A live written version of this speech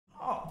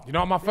You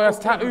know what my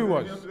first tattoo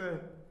was?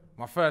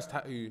 My first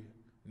tattoo,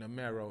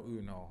 numero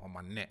uno, on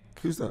my neck.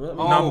 Who's that?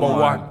 Number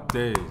one.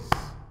 Days.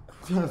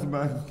 Yes,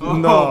 man.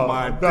 No,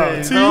 my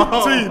days. No.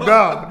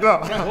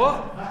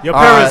 What? Your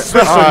parents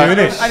switched on you,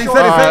 innit? And he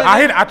said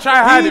it. I try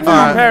to hide it from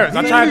my parents.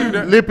 I try to do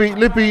that.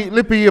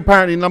 Lippy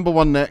apparently number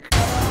one neck.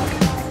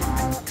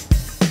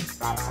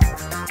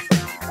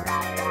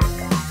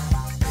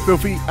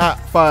 Filthy at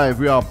 5,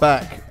 we are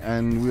back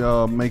and we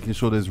are making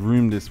sure there's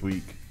room this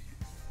week.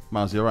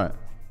 Miles, you alright?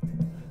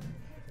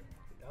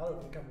 I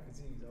don't think I'm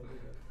confused.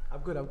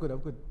 I'm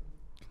good.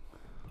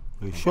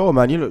 Are you sure,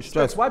 man? You look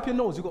stressed. Wipe your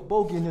nose. You got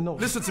bogey in your nose.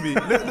 Listen to me.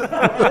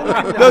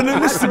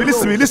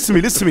 Listen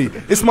to me.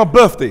 It's my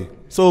birthday.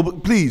 So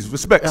please,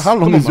 respect. How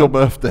long is your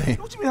birthday?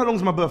 What do you mean how long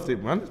is my birthday,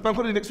 man? It's bank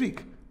holiday next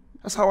week.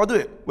 That's how I do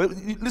it. Well,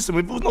 listen,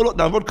 if there was no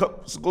lockdown, World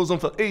Cup goes on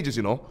for ages,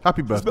 you know.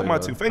 Happy birthday. Respect my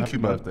team. Thank you,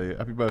 man.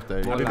 Happy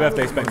birthday. Happy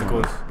birthday,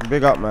 Spectacles.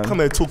 Big up, man. Come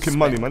here talking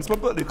money, man. It's my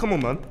birthday. Come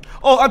on, man.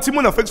 Oh, Auntie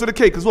Mona, thanks for the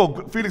cake as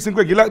well. Felix and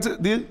Greg, you liked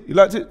it? Did you? You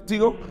liked it,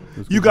 Tigo?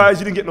 You guys,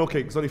 you didn't get no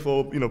cake. It's only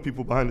for,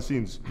 people behind the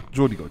scenes.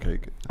 Geordie got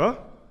cake. Huh?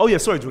 Oh, yeah,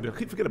 sorry, Jordan. I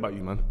keep forgetting about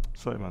you, man.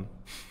 Sorry, man.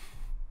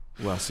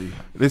 Well, I see.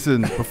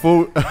 Listen,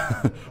 before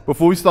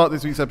we start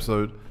this week's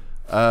episode,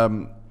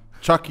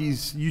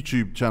 Chucky's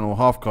YouTube channel,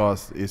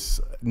 Halfcast, is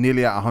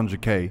nearly at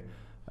 100k.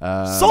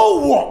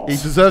 So what? He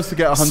deserves to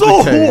get 100k.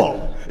 So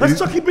what? Has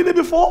Chucky been here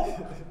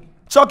before?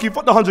 Chucky,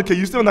 fuck the 100k.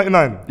 You still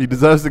 99? He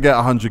deserves to get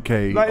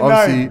 100k. 99.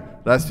 Obviously,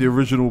 that's the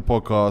original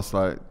podcast.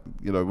 Like,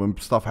 when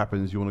stuff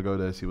happens, you want to go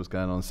there, see what's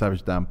going on.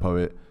 Savage Damn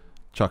Poet,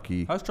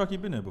 Chucky. How's Chucky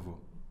been here before?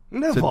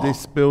 Never. To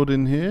this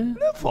building here?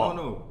 Never.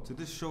 No, to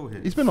this show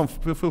here. He's been on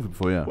Filthy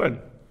before, yeah. When?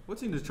 What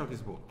team does Chucky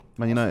support?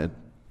 Man United.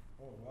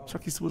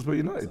 Chucky supports Man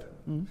United.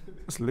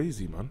 That's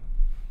lazy, man.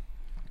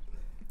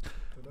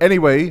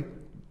 Anyway,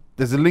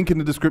 there's a link in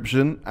the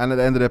description and at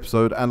the end of the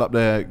episode and up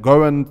there.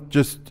 Go and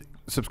just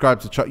subscribe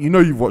to Chucky. You know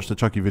you've watched the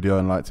Chucky video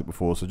and liked it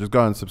before, so just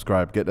go and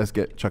subscribe. Let's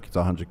get Chucky to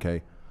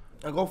 100k.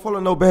 And go follow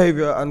No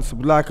Behavior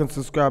and like and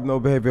subscribe No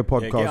Behavior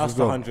podcast. Get us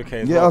to 100k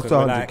as Get well, us to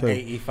 'cause we're 100k. like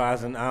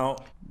 80,000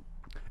 out.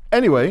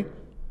 Anyway,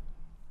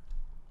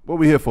 what are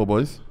we here for,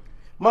 boys?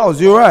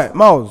 Miles, you alright?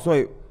 Miles,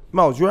 you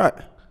alright?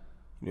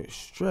 You're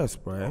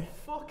stressed, bro.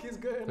 Fuck is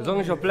going on? As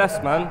long as you're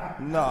blessed, man.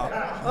 Nah.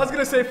 I was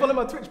gonna say follow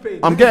my Twitch page.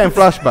 I'm getting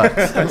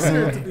flashbacks. I'm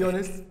serious, to be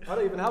honest. I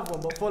don't even have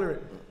one, but follow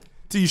it.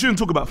 See, you shouldn't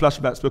talk about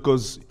flashbacks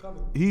because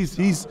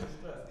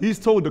he's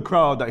told the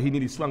crowd that he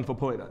nearly swung for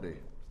Poet that day.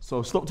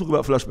 So stop talking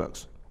about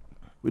flashbacks.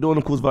 We don't want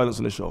to cause violence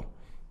on the show.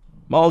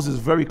 Miles is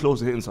very close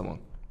to hitting someone.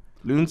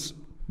 Loons,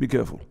 be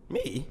careful.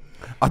 Me?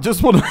 I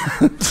just want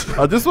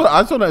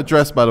to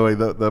address, by the way,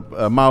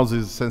 the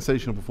Miles'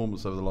 sensational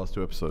performance over the last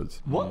 2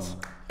 episodes. What?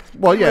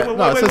 Well, yeah,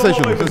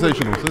 sensational. Wait.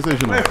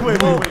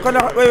 Wait.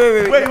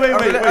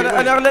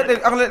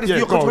 I'll let this. Yeah,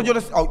 You're go on. controlling. You're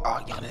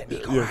let me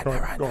go.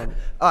 Yeah, go on.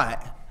 Alright.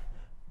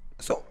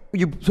 So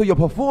you're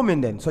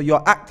performing then. So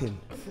you're acting.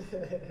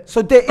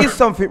 So there is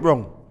something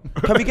wrong.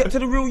 Can we get to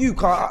the real you?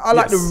 I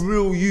like the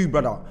real you,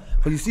 brother.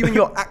 Because you see when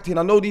you're acting,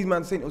 I know these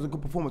men saying it was a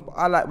good performance, but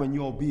I like when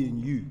you're being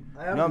you. You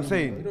know what I'm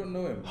saying? You don't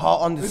know him.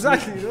 Heart on the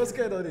Exactly. What's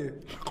going on here?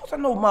 Of course I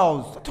know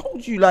Miles. I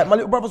told you, like, my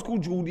little brother's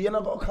called Judy and I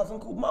got a cousin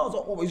called Miles. I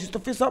always used to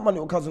fist up my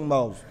little cousin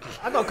Miles.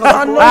 I got a cousin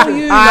I called know Andre.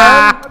 you, man.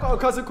 I got a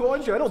cousin called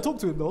Andre. I don't talk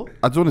to him though.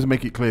 I just wanted to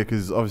make it clear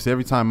because obviously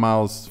every time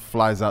Miles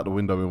flies out the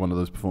window in one of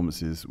those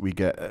performances, we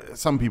get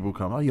some people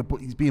come,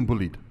 he's being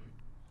bullied.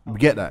 We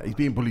get that. He's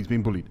being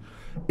bullied.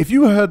 If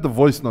you heard the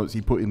voice notes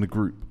he put in the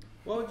group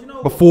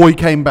before he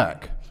came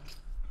back,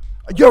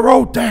 you're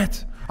old dad.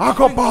 I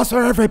got bars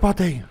for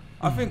everybody.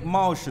 I think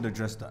Miles should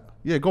address that.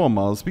 Yeah, go on,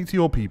 Miles. Speak to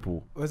your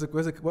people. What,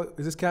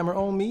 is this camera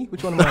on me?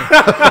 Which one am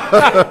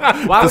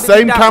I? Why The would it be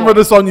same that camera one?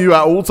 that's on you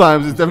at all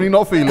times. It's definitely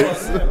not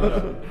Felix.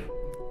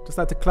 Just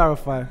like to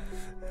clarify.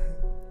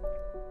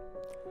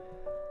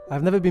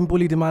 I've never been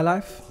bullied in my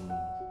life,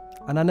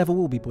 and I never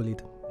will be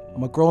bullied.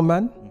 I'm a grown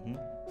man.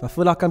 If I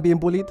feel like I'm being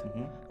bullied,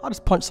 I'll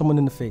just punch someone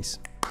in the face.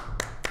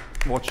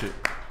 Watch it.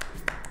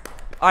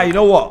 You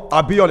know what?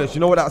 I'll be honest. You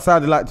know what that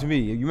sounded like to me?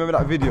 You remember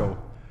that video?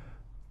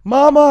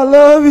 Mama, I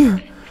love you.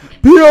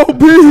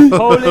 B.O.B.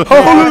 Hold it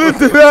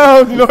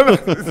down. You know,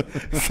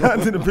 it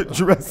sounded a bit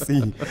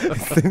dressy.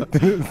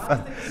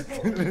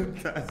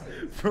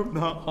 From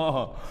the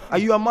heart. Are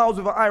you a Miles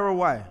with an I or a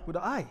Y? With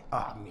an I.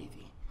 Maybe.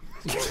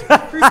 Who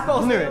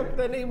spells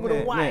their name with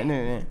a Y?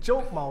 No.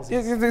 Joke Miles.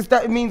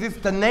 That means it's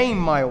the name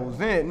Miles,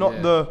 isn't it?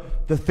 Not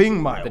the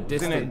thing Miles. The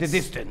distance. Innit? The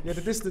distance. Yeah,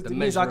 the distance. The It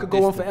means I measure could of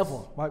go on distance.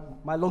 forever.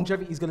 My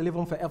longevity is going to live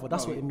on forever.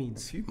 That's what it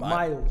means.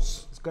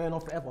 Miles. It's going on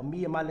forever.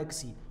 Me and my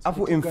legacy. It's I gonna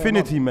thought keep going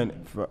infinity on.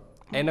 meant for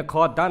Ain't a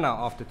car done out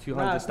after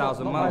Nah, it's not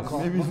 200,000 my miles.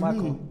 car. Not my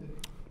car.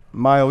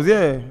 Miles,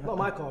 yeah. Not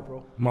my car,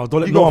 bro. Miles,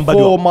 don't let You no one got bad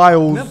you 4 up.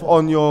 miles Never.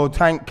 on your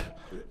tank.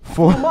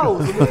 4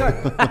 miles in the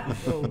tank.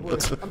 Oh, boy.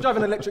 I'm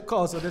driving an electric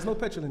car, so there's no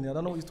petrol in there. I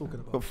don't know what he's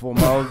talking about. Got 4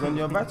 miles on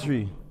your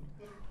battery.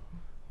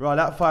 Right,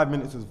 that 5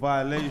 minutes was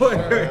violation.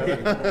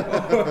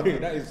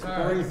 That is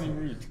crazy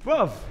rude.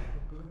 Bruv,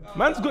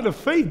 man's got a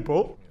fade,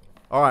 bro.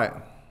 All right.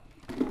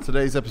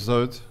 Today's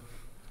episode,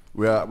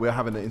 we're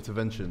having an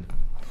intervention.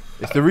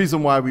 It's the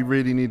reason why we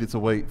really needed to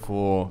wait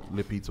for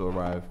Lippy to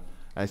arrive.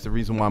 And it's the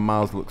reason why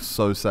Miles looks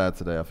so sad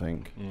today, I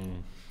think.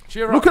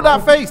 Cheer Look up,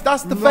 at that face.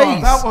 That's the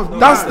face. that was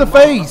That's the I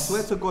face.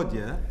 swear to God,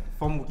 yeah.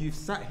 From you've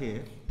sat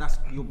here, that's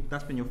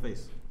been your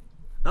face.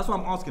 That's what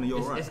I'm asking. You're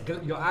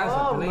right. Your eyes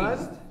are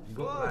glazed. You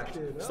got like.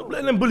 Stop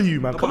letting them bully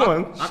you, man. Come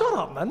on. Shut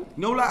up, man. You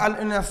know, like,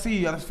 and I see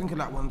you, I just think of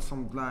that one,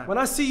 some like. When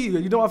I see you,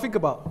 you know what I think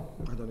about?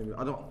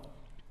 I don't.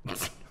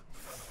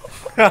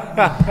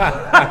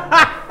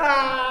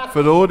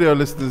 For the audio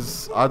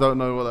listeners, I don't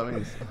know what that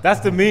means. That's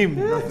the meme.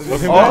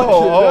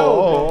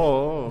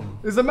 Oh.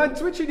 Is the man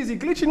twitching? Is he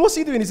glitching? What's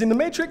he doing? He's in the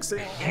Matrix.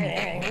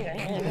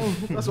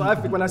 That's what I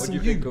think when I see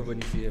What do you think of when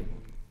you see him?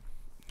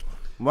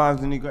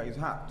 Miles, and he got his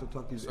hat to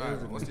tuck his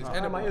ears. What's this?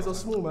 My ears are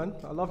small, man.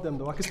 I love them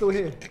though. I can still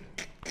hear.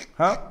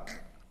 Huh?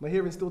 My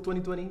hearing's still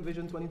 2020,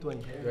 vision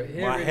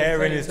 2020. My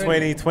hearing is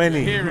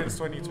 2020. Hearing's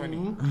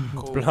 2020.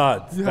 Cool.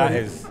 Blood. That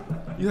is.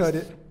 You heard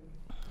it.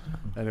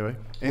 Anyway,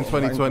 in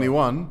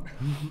 2021,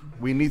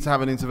 we need to have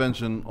an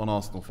intervention on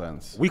Arsenal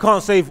fans. We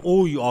can't save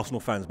all you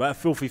Arsenal fans, but at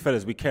Filthy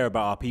Fellas, we care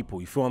about our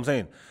people. You feel what I'm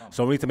saying?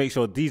 So we need to make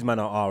sure these men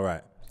are all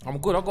right. I'm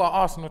good. I got an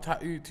Arsenal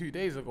tattoo 2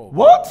 days ago.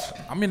 What?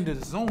 I'm in the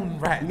zone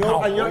right now.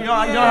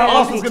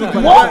 Arsenal's gonna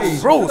do What?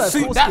 that. Bro, Look at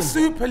that that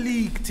Super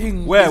League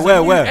thing. Where, is where,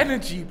 a new where?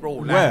 energy, bro.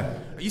 Like,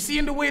 Where? Are you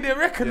seeing the way they're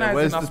recognizing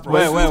where's us, the- bro?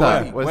 where's Super the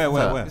tat? League. Where's the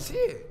tat? It's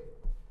here.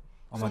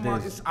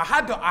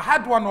 I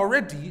had one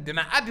already, then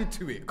I added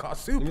to it. Cause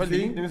Super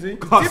League.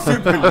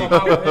 Super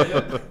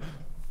League.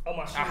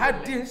 I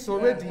had this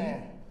already,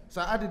 so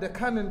I added a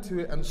cannon to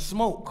it and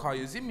smoke. Cause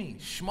you see me,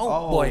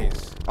 smoke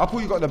boys. I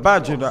thought you got the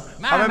badge in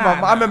that. Nah, I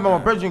remember nah.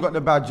 my brethren got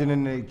the badge in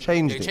and they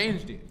changed They it.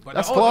 changed it. But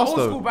That's the class old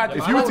though. school badge,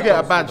 If I you were like to the get a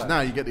old school badge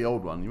now, you get the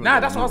old one. You Nah,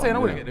 wouldn't that's get what I'm the saying. I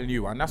new wouldn't one, get the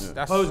new one.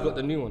 That's. Poe's got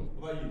the new one.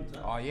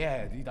 Oh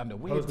yeah, he done the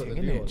weird thing, got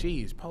the new innit? one.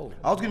 Jeez, Poe.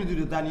 I was gonna do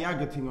the Danny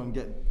Agger thing on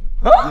get.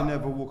 You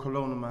never walk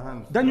alone in my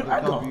hands. Daniel The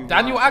Agger? W.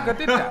 Daniel Agger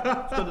did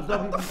that. So the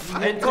W.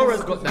 And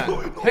Torres got that.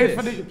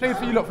 Played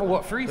for you lot for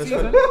what, 3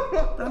 seasons?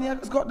 Danny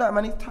Agger's got that,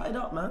 man. He's tied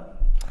up, man.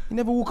 You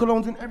never walk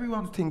alone in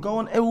everyone's thing. Go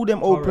on, all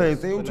them old players,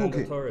 they all talk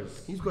it.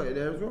 Torres. He's got it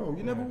there as well.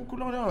 You never walk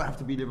alone. They don't have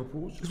to be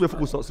Liverpool. This is where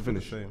football starts to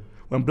finish.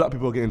 When black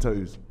people are getting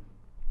tattoos.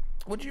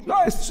 What do you mean?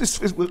 No, it's just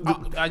you the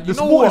know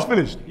sport is what?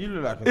 finished. You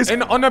look like It's,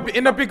 In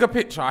a bigger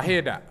picture, I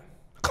hear that.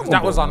 'Cause Come that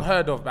on, was bro.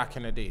 unheard of back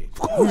in the day.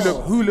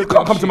 you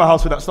can't come to my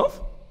house with that stuff.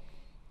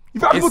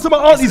 If I go It's- to my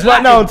aunties it's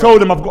right now and Latin, tell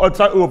them I've got a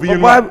tattoo of you,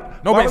 why- No,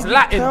 but Why it's would you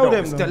Latin tell though.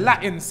 them It's though? the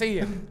Latin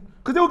saying.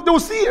 because they'll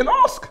see it and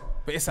ask.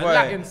 But it's a Right.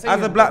 Latin saying.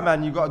 As a black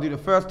man, you gotta do the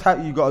first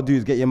tattoo you gotta do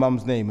is get your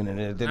mum's name and then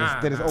they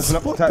Nah, just nah. open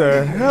up the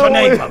The tattoo.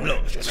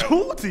 hell?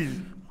 Shorty.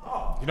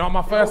 You know what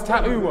my first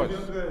tattoo was?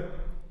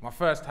 My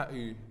first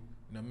tattoo,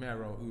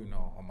 numero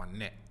uno on my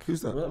neck.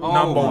 Who's that?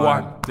 Number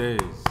one. Days.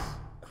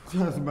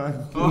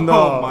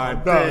 No, my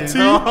days. T,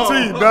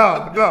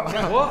 no.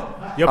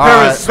 Your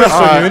parents switched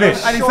on you,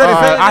 innit? And he said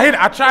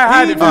I try to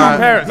hide it from my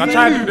parents. I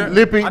try to do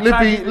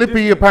the.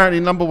 Lippy, apparently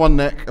number one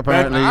neck.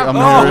 Apparently, I'm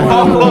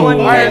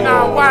Why hearing.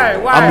 now? Why?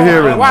 I'm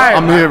hearing. Why?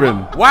 I'm hearing.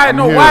 Why?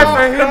 No, I'm why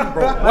hearing. for him,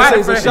 bro? I Why say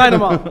for so shine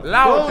him? him up.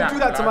 Loud Don't do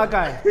that to my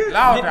guy.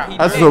 Loud that.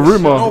 That's a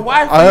rumor. No,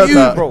 why for I heard you,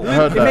 that. bro? I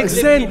heard It that. makes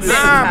sense. Nah,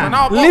 man,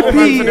 I'll Lippy, bottle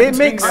man for it the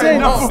makes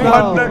thing, man. sense.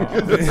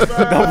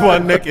 No, Number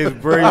one neck is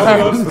brave.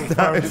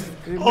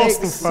 It makes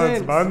Arsenal fans,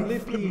 sense. man.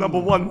 Lippy. Number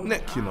one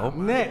neck, you know.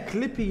 Neck,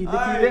 Lippy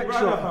neck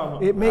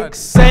shot. It makes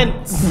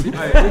sense.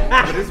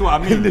 But this is what I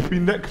mean. Lippy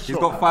neck He's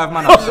shot. got 5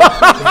 man up.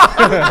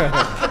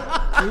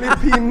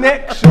 Lippy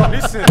neck shot.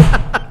 Listen.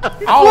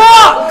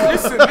 What?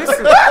 Listen.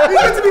 You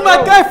get to be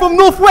my guy from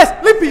Northwest.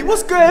 Lippy,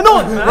 what's going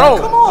on? Bro,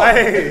 Come on.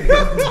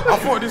 I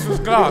thought this was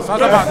glass. I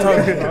was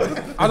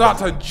about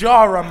to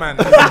jar a man.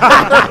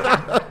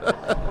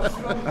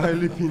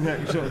 Lippy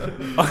neck shot.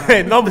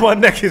 Okay, number one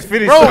neck is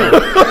finished. Bro,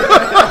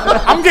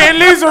 I'm getting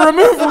laser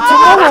removal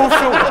tomorrow,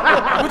 Phil.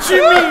 What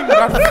you mean?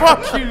 Like,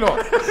 fuck you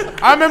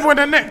lot. I remember when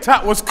the neck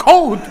tat was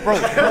cold, bro.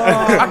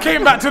 I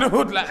came back to the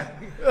hood like,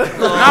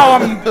 now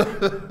I'm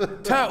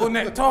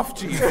turtleneck tough,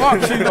 G.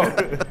 Fuck you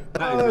lot.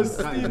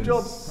 Steve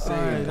Jobs.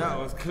 That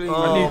was clean.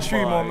 I need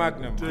 2 more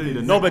Magnum.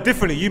 No, but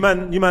differently. You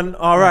man,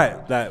 all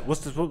right. Like,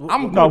 what's this?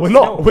 I'm No, good we're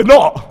still. not. We're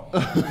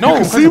not. No, You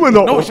can see we're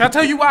not. No, shall I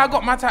tell you why I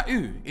got my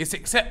tattoo? It's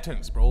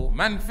acceptance, bro.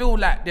 Man feel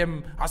like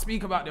them, I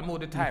speak about them all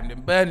the time,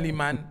 them Burnley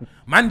man.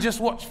 Man just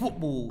watch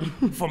football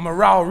for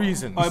morale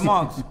reasons. Oh,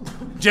 Marks.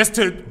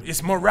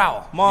 It's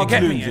morale. Mark's you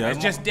get me? loons, yeah? It's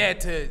just there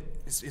to,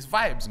 it's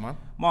vibes, man.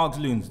 Marks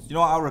Loons. You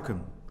know what I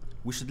reckon?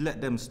 We should let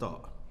them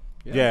start.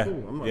 Yeah.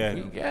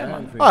 Yeah,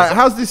 man. All right,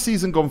 how's this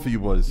season gone for you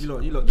boys? You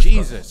lot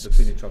Jesus.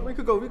 between each other. We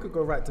could go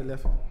right to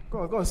left. Go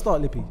on,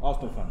 start Lippy.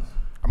 Arsenal fans.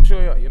 I'm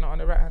sure you're not on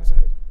the right hand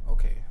side.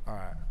 Okay, all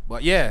right.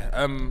 But yeah,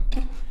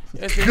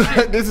 it's been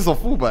shit. This is a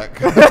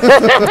fullback.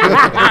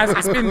 Nah,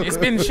 it's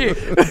been shit.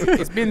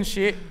 It's been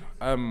shit.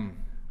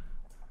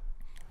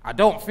 I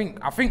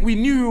think we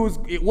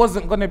knew it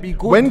wasn't gonna be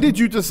good. When did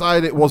you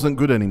decide it wasn't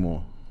good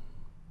anymore?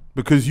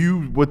 Because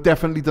you were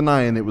definitely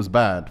denying it was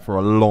bad for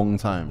a long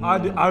time.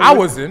 I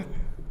wasn't.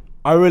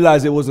 I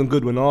realised it wasn't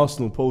good when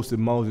Arsenal posted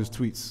Miles'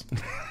 tweets.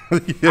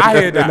 I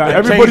hear that.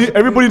 Now, Changed-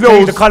 everybody changed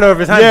knows the colour of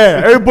his hands.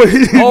 Yeah,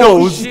 everybody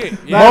knows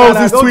shit.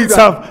 Miles' don't do tweets that.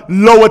 have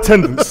low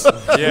attendance.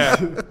 Yeah.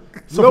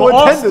 So for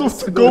Arsenal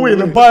to go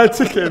in and buy a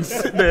ticket and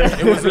sit there,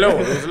 It was low.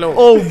 It was low.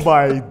 oh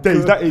my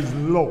days, that is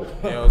low.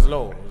 Yeah, it was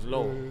low. It was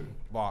low.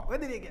 But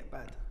When did it get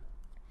bad?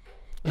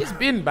 it's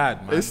been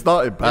bad, man. It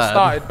started bad. It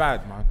started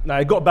bad, man. Now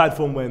it got bad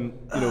from when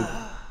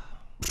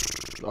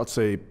I'd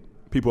say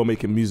people are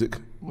making music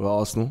with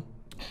Arsenal.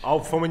 Oh,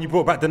 from when you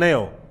brought back the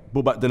nail.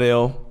 Brought back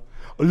Danielle.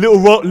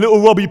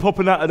 Little Robbie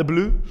popping out of the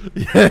blue.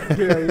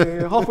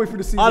 Yeah. Halfway through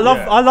the season. I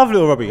love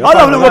Little Robbie. I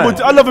love Little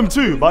Robbie. I love him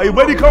too. But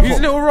where did he come Who's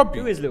from? little Robbie?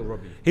 Who is Little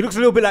Robbie? He looks a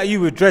little bit like you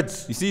with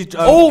dreads. You see,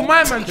 Oh,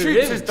 my man,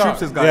 Troops is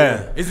Troops is guy.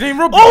 Yeah. His name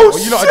Robbie. Oh, Or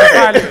you lot are just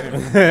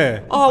violating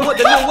him. Oh, what,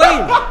 the Lil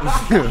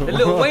Wayne? The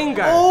Lil Wayne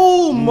guy.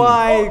 Oh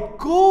my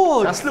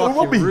God! That's Little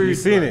fucking Robbie. rude. You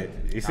seen it?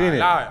 You seen it?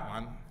 Allow it,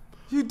 man.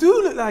 You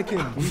do look like him.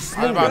 I was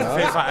about to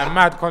say something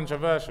mad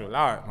controversial.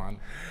 Allow it, man.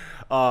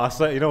 Oh,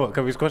 so you know what?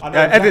 Can we squash? know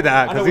Edit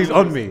that I know because he's what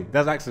on it me.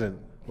 That's accident.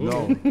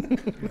 No.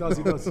 He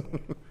does.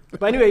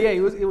 But anyway, yeah,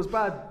 it was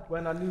bad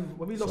when I knew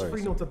when we lost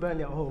 3-0 to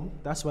Burnley at home.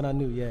 That's when I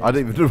knew. Yeah. I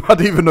didn't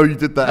even know you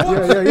did that.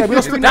 Yeah. We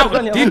lost 3-0 to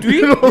Burnley at home. Did we?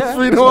 You lost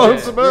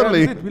 3-0 to Burnley.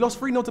 Yeah, we did. We lost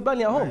 3-0 to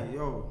Burnley at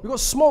home. We got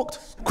smoked.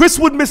 Chris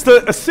Wood missed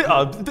a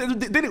sitter.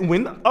 They didn't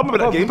win. I remember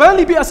that game.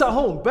 Burnley beat us at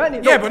home.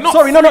 Burnley. Yeah, but not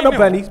sorry, not 3-0.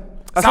 Burnley.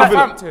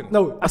 Southampton.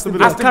 No, Aston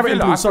Villa. Villa. Clareton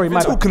Villa, Blue. Aston Sorry, my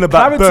Villa. bad. Talking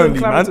about Clareton, Burnley,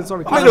 Clareton, man.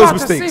 sorry. I I know was those about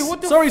to say, mistakes.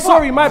 what the Sorry,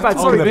 fuck? my bad.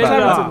 Sorry, Talking about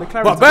Clareton. The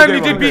Clareton. But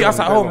Burnley did beat us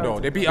at home, though.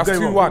 They beat us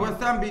 2-1.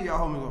 West Ham beat you at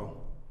home as well.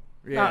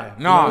 Yeah.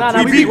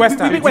 Nah, we beat West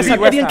Ham. We beat West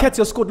Ham. Eddie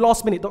Nketiah scored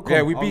last minute.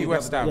 Yeah, we beat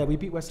West Ham. Yeah, we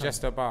beat West Ham.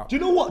 Just about. Do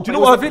you know what?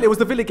 It was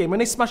the Villa game when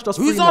they smashed us.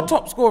 Who's 3-0. our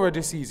top scorer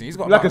this season? He's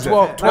got Like I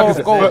about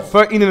said, 12 goals.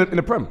 13 in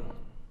the Prem.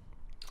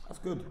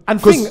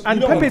 And Pepe's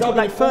got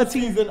like 13.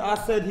 Season, I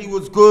said he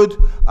was good.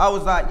 I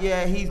was like,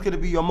 yeah, he's gonna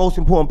be your most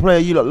important player.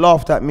 You lot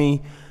laughed at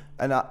me,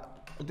 and I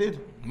did.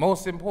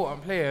 Most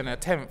important player in a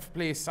 10th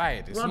place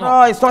side. It's No,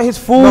 not. it's not his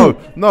fault.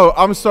 No,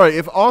 I'm sorry.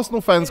 If Arsenal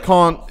fans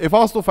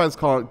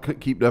can't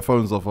keep their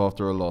phones off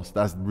after a loss,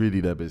 that's really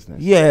their business.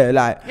 Yeah,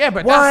 like, Yeah,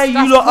 but why that's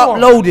are you lot poor.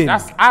 uploading?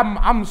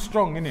 I'm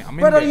strong in it. I'm in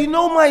Brother, there. you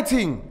know my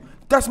thing.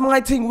 That's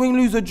my thing. Win,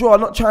 lose, or draw.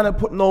 I'm not trying to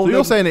put no. So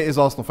you're saying it is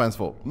Arsenal fans'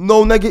 fault?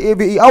 No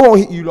negativity. I won't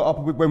hit you lot up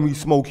when we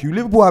smoke you.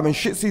 Liverpool having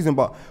shit season,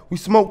 but we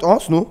smoked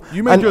Arsenal.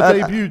 You made and, your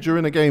debut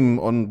during a game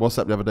on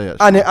WhatsApp the other day,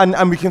 actually.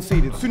 and we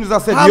conceded. As soon as I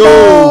said,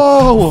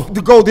 Hello! yo,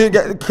 the goal didn't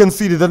get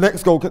conceded, the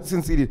next goal got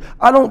conceded.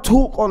 I don't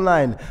talk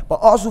online, but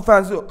Arsenal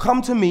fans, look,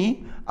 come to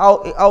me.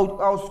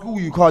 I'll school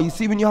you, Carl. You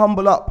see, when you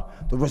humble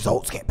up, the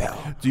results get better.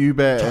 Do you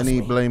bear any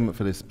blame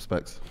for this,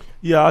 Specs?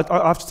 Yeah,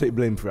 I have to take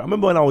blame for it. I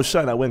remember when I was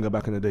shouting at Wenger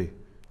back in the day.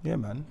 Yeah,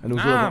 man. And it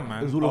was Nah, all over,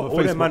 man. it was all over All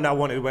them Facebook. man that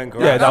wanted Wenger.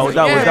 Yeah, that was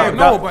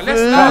No, but let's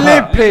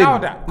allow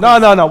that.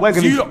 No, Wenger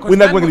So you needs. lot, We're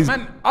not Wenger needs.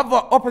 other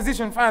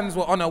opposition fans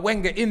were on a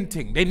Wenger in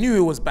thing. They knew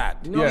it was bad.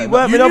 Yeah, you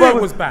but- knew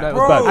it was bad. No, it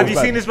was bad. Have you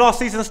seen his last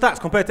season stats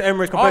compared to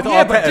Emirates, compared to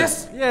yeah, but Arteta?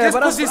 just Yeah, but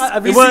because that's-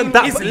 it's, It weren't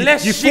that. it's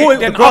less You shit thought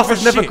than the grass other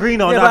was never shit.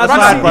 greener on Yeah, the but other I've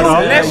side, seen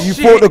brother. less You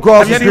shit thought the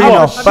grass than was the greener. other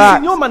Have you Back.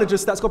 seen your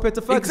manager's stats compared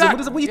to Ferguson?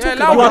 Exactly. What are you Yeah,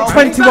 talking allow You about? are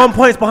 21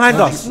 points behind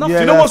us. Nothing. Yeah,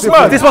 Do you know what's that's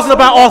mad? This wasn't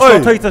about Arsenal.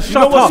 Oi, Tell you to you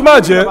know shut what's up.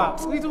 mad, yeah?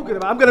 What are you talking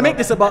about? I'm going to make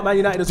this about Man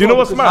United as Do you know well,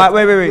 what's because mad?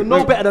 Wait. You're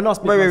no better than us.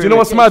 big Wait, man. Do you know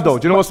what's mad though?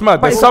 Do you know what's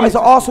mad? But There's it's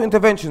an Arsenal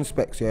intervention,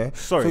 Specs, yeah?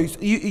 Sorry. So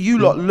you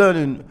lot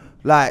learning,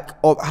 like,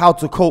 of how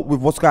to cope with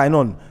what's going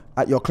on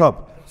at your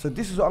club. So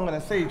this is what I'm going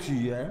to say to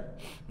you, yeah?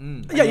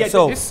 Yeah.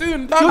 So, It's soon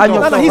And done. your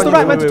No, though. he's the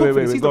right man to Wait, talk wait, for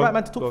this. wait, He's go the on, right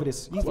man to talk go for on.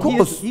 this.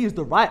 course. He is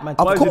the right man.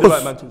 Of Why is he the course.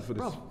 right man to talk for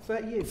this?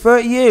 30 years.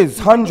 30 years,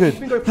 100.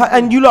 Been going for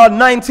And you lot are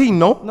 19,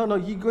 no? No,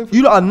 you going for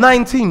You lot are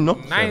 19, no?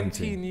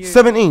 19 years.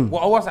 17.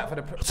 What was that for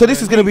the? So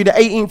this is going to be the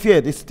 18th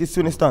year, this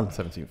when it's done.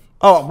 17th.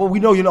 Oh, well, we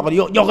know you're not going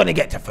to, you're going to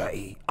get to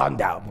 30.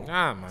 Undoubtable.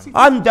 Nah, man.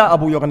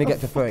 Undoubtable you're going to get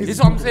to 30. This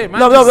is what I'm saying,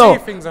 man. No, Just no.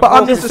 say things and But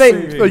I'm focus just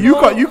saying, to No,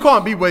 it. you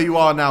can't be where you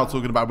are now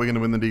talking about we're going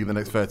to win the league in the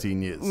next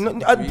 13 years. No,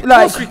 Of course we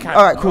like, can.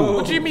 all right, cool.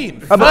 What do you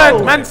mean?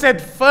 About- Man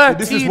said 13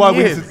 This is why we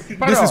years. need to-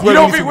 Brother, this is you where we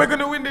don't need think to- we're going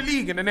to win the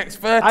league in the next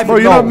 13 Bro,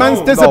 you No,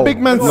 know, there's a big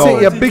Man no.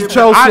 City, a big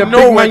Chelsea, I a know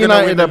big we're Man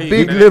gonna win United, the a league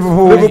big in the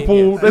Liverpool.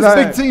 Liverpool. There's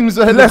Like- big teams.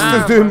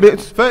 Leicester's doing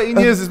bits. 13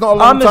 years is not a I'm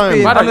long just time.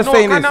 being- Brother, I'm you just know what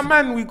saying kind this. of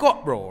man we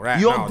got, bro, right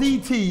Your now?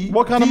 DT.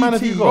 What kind of man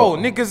have you DT. got? Bro,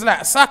 niggas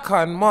like Saka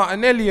and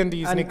Martinelli and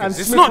these And niggas.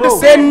 It's Smith not the Rowe.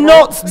 same. They're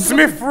bro. not-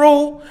 Smith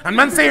Rowe and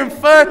man saying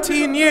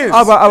 13 years.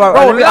 All right,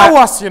 bro, let me-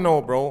 allow us, you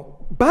know, bro.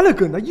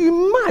 Ballaghan, are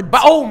you mad?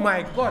 But oh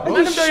my God,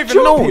 man, them don't even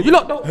know. You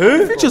lot don't.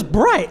 The future's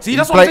bright. See,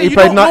 that's what I'm saying. He You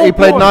played don't know he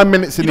played ball. 9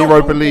 minutes in You the don't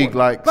Europa know League ball.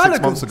 like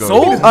 6 months ago.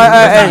 So? Does Aye,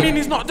 that aye. mean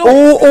he's not doing?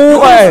 Oh, What do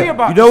you say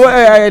about you know what?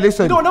 Hey,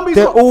 listen. You know what number he's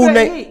They're got? all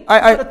 38.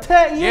 I, For the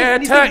 38. Yeah,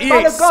 and he's named 38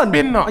 Ballaghan.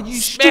 spinner. Are you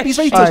stupid? He's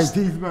Smash. racist.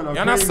 these men are You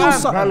understand?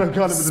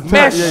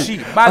 Smash sheet.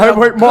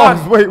 Wait,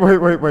 Mars,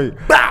 wait.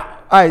 Bah!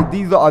 Aye,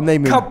 these lot are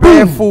naming Kaboom.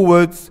 bare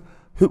forwards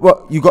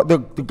What? You got the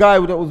guy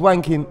that was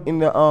wanking in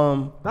the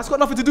That's got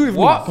nothing to do with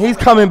What? me. He's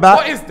coming back.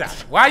 What is that?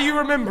 Why are you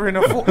remembering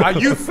a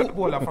youth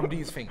footballer from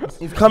these things?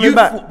 He's coming Youth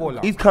back. Footballer.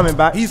 He's coming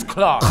back. He's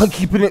class.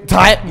 Keeping it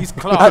tight. He's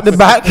class. At the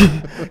back.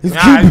 He's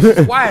Nah, keeping it's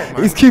it. why,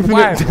 man? He's keeping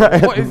Why, it man?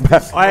 tight. What is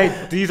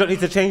this? Do you not need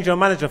to change your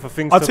manager for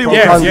things I'll to tell you what.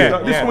 Yes, we yeah, can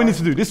do. This is yeah. what we need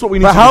to do. This is what we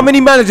need But to how do.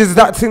 many managers is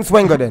that since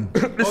Wenger then?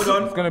 Hold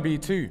on. It's gonna be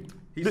 2.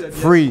 He said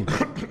 3.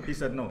 yes. He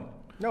said no.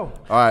 No.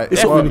 All right. This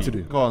is what we need to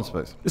do. Go on,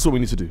 Space. This is what we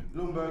need to do.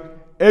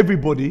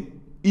 Everybody,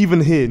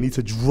 even here, need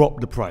to drop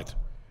the pride.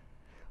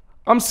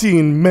 I'm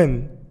seeing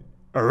men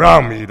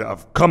around me that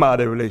have come out of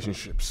their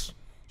relationships.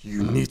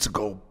 You need to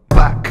go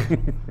back.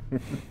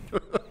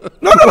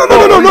 No,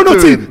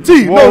 T.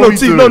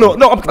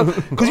 No.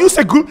 Because you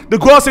said the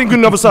grass ain't good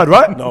on the other side,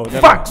 right? No,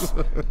 never. Facts.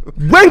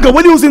 Wenger,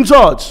 when he was in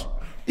charge,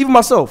 even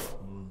myself,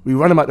 we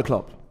ran him out the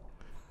club.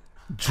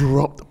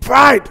 Drop the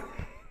pride.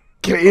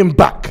 Get him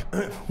back.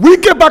 We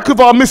get back with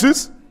our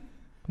missus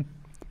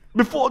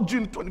before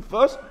June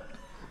 21st.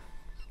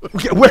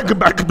 We get Wenger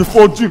back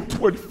before June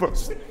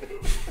 21st.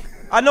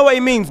 I know what he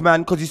means,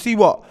 man. Because you see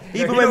what?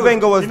 Even when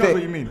Wenger was there.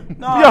 What you mean? Put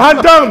your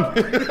hand down.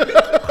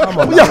 Come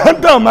on, Put your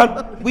hand down,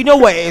 man. we know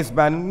what it is,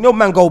 man. No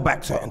man go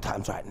back certain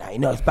times right now. You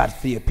know it's bad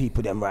for your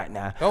people them right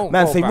now. Don't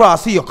Man go say, back. "Well, I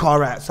see your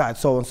car outside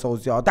so and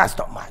so's yard. That's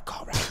not my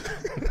car,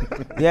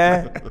 right?"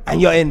 Yeah,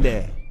 and you're in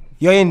there.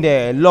 You're in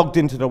there, logged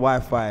into the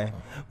Wi-Fi,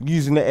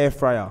 using the air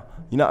fryer.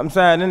 You know what I'm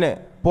saying,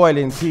 innit?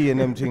 Boiling tea and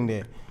them thing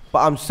there. But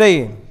I'm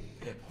saying,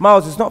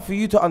 Miles, it's not for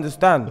you to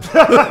understand.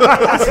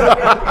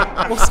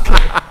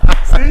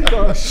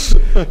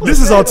 This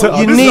is our turn.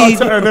 You This need,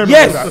 is our turn.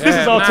 yes, This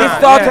is our nah,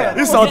 turn. yeah.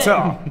 This is our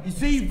turn. You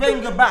see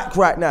Wenger back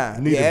right now,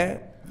 yeah?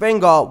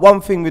 Wenger,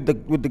 one thing with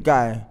the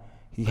guy,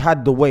 he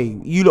had the way.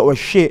 You lot were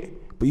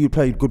shit, but you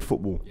played good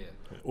football.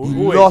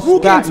 You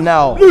lost that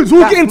now. Lose,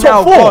 we'll That's get in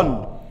now top 4.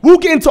 gone. We'll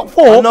get in top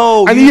 4.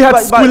 No, and he had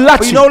but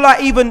Squillaci. you know,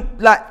 like even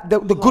like the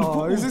good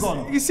football's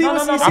gone. You see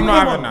what's I'm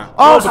not having that.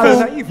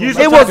 Arsenal, You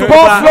it was talk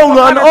Barcelona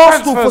What and kind of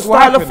Arsenal for transfers will style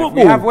happen of if we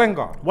football. have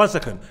Wenger. 1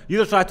 second. You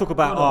just try to talk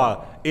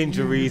about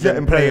injuries Getting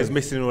and players players.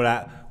 missing and all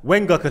that.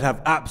 Wenger could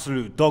have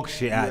absolute dog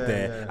shit out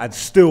there and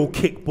still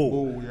kick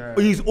ball.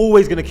 He's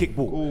always going to kick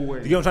ball. Do you know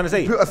what I'm trying to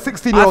say? Put a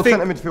 16-year-old I think-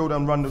 centre midfielder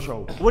and run the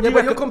show. What do Yeah, you but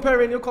reckon?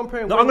 you're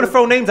comparing. No, I'm going to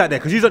throw names out there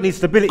because you don't need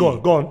stability.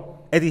 Go on.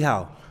 Eddie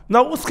Howe.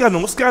 Now, what's going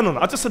on? What's going on?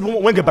 I just said we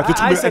want Wenger back. You're I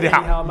talking about said Eddie Howe.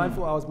 anyhow, man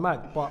thought I was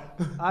mad, but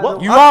I What?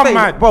 don't- You I are think-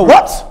 mad. bro.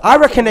 What? I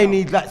reckon they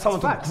need like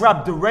someone to Facts.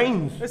 grab the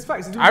reins. It's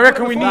facts. I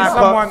reckon we need Like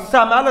someone,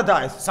 Sam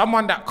Allardyce.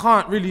 someone that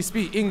can't really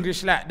speak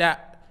English like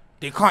that.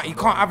 He can't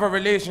have a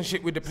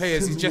relationship with the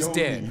players. He's just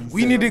there.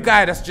 We need a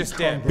guy that's just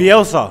there.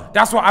 Bielsa.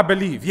 That's what I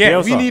believe. Yeah,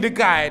 we Bielsa. need a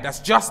guy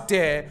that's just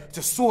there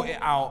to sort it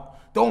out.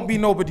 Don't be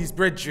nobody's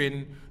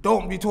brethren.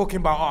 Don't be talking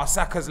about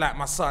Saka's like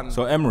my son.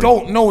 So Emery.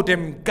 Don't know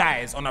them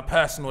guys on a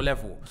personal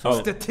level. So-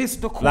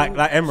 Statistical. Like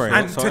Emery.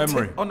 And So to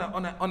Emery. on a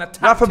Rafa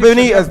tactician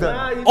Benitez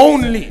level. then.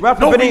 Only.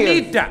 Rafa No, we Benitez.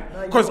 need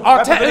that. Because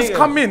Rafa Arteta's Benitez.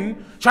 come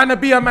in trying to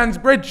be a man's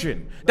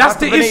brethren. That's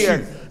Rafa the issue.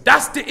 Benitez.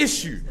 That's the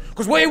issue.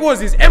 Because what it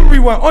was is Emery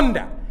weren't on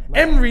that.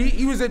 Emery,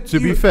 he was a... To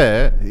be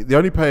fair, the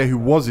only player who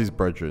was his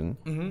brethren,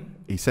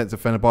 he sent to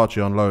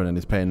Fenerbahce on loan and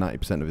is paying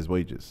 90% of his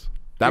wages.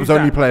 That Who's was the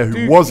only that? player who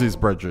Dude. was his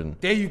brethren.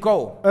 There you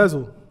go.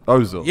 Ozil.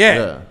 Ozil.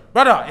 Yeah.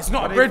 Brother, it's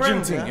not a brethren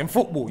friends, thing yeah? in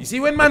football. You see,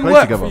 when man play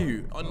work together. for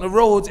you, on the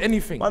roads,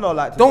 anything, Why not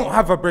like to don't do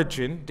have a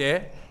brethren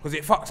there, because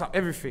it fucks up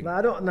everything. Nah,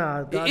 I don't.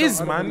 Nah, It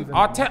is, man.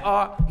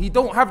 Arteta, he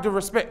don't have the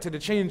respect to the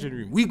changing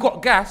room. We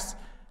got gas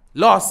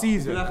last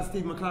season. Like a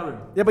Steve McLaren.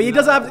 Yeah, but he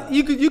doesn't have.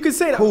 You could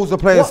say that. Calls the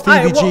players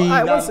Stevie G.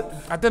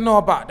 I don't know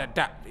about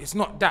that. It's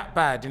not that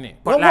bad, innit?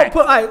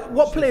 But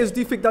What players do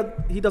you think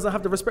that he doesn't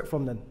have the respect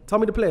from? Then tell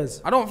me the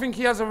players. I don't think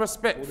he has a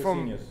respect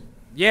from.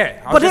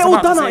 Yeah, I was But they're just all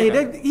about to done say out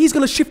here. that. He's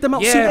gonna shift them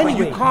out soon Yeah, but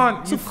anyway. you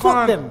can't. So You fuck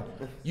can't. them.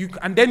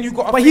 And then you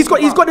got. But he's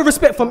got the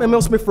respect from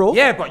Emil Smith Rowe.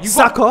 Yeah, but you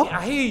Saka, got,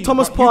 I hear you,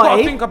 Thomas but you got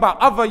to Partey. think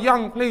about other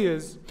young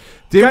players.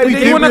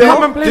 Didn't wanna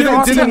come and play for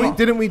Arsenal?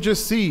 didn't we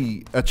just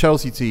see a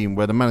Chelsea team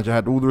where the manager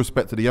had all the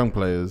respect to the young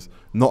players,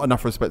 not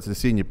enough respect to the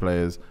senior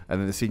players, and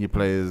then the senior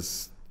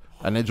players,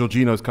 and then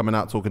Jorginho's coming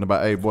out talking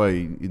about, hey boy,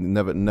 you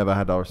never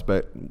had our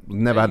respect,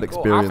 never had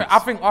experience. I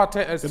think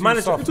Arteta's too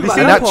manager- soft. You About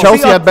see And Lampard. that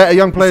Chelsea See, had better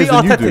young players see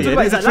than you Arteta, do. yeah? Is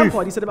This is that the truth.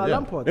 Lampard? He said about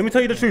Lampard. Let me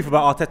tell you the truth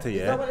about Arteta,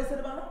 yeah?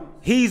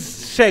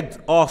 He's shagged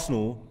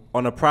Arsenal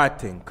on a pride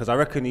thing because I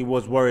reckon he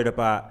was worried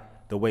about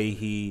the way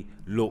he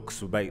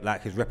looks,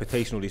 like his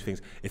reputation, all these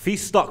things. If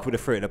he's stuck with a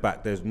three at the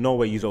back, there's no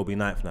way you'll be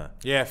ninth now.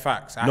 Yeah,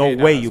 facts. I No hear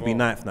that way as you'll be well.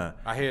 ninth now.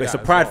 I hear But it's that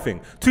a as pride well. thing.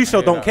 I Tuchel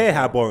hear don't that care as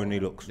how well. boring he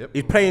looks.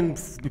 He's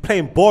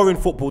playing boring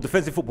football,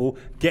 defensive football,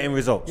 getting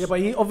results. Yeah, but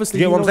he obviously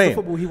You get he what I'm knows the saying?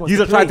 football he wants You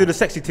to just try to play. do the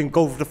sexy thing,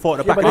 go with the four at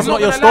the Yeah, back. but It's I'm not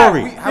I'm your not gonna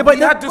lie, story. Have but we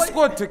that- had the but-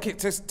 squad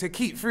to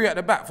keep three at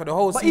the back for the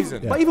whole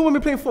season? But even when we're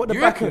playing four at the You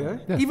back, reckon?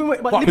 even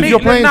when, But Because you're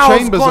Maitland playing now has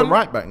Chambers gone- at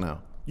right back now.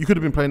 You could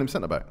have been playing him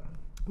centre back.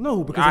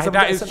 No, because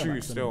That is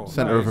true still.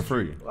 Centre over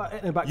three.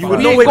 You would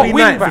We no ain't way got be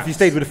wing ninth backs. if you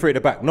stayed with the three at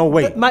the back. No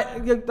way.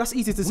 That's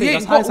easy to say. ain't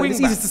That's got hindsight. wing It's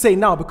easy backs. to say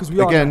now because we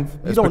are. Again,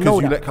 You it's don't because know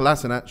you that. let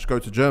Kolasinac go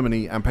to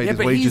Germany and paid Yeah, his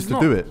but wages he's to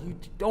not, do it. You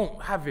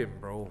don't have him,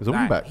 bro. He's a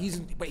wing back.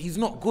 But he's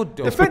not good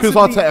though. It's because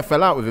Arteta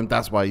fell out with him.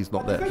 That's why he's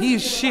not there. He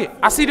is shit.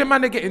 I see the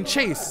man that getting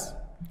chased.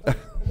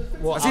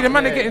 I see the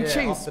man that getting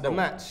chased. After the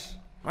match.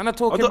 Man, are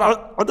talking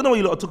about. I don't know what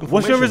you lot are talking.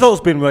 What's your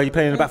results been where you're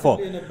playing in the back four?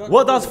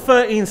 What does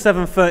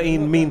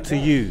 13-7-13 mean to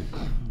you?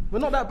 We're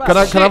not that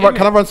bad.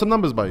 Can I run some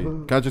numbers by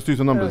you? Can I just do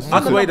some numbers?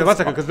 I can wait there 1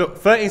 second because look,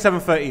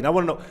 13-7-13. I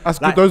want to know. That's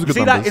good, those are good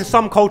see that numbers. in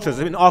some cultures,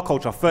 in our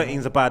culture, 13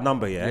 is a bad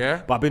number, yeah?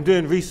 Yeah. But I've been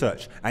doing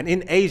research, and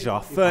in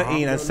Asia,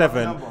 13 and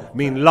 7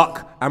 mean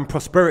luck and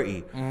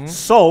prosperity.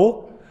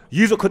 So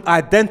you could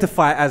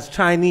identify as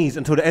Chinese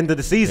until the end of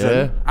the season.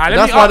 Yeah. Alright, let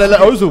That's me why ask they let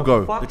you. Ozil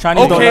go. The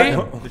Chinese don't Okay,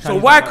 like so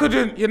why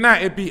couldn't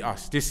United beat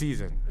us this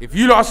season? If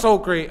you lot are so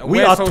great, and We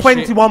we're are so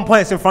 21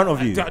 points in front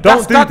of you. shit,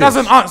 Don't do that this.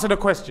 doesn't answer the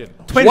question.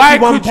 21 Why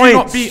could you not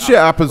points. beat Shit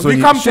us? happens We when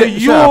you- come to shit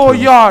your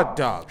happens. yard,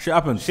 dog. Shit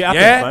happens. Shit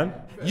happens, Yeah, man.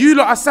 you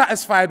lot are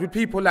satisfied with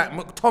people like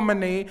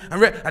McTominay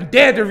and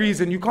they're the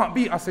reason you can't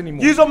beat us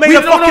anymore. You lot made We-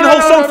 a fucking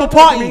whole song for don't talk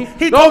Party. to me.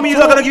 He Don't told me he's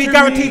not gonna talk give you to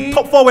guaranteed me.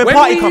 top four when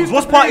Party we comes. used to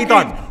What's play Party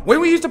done? against- When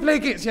we used to play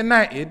against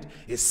United,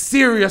 it's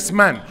serious,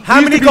 man. How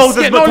We many used to be goals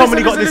has scared- No, McTominay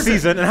listen, got this listen.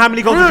 season, and how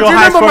many goals Do has you your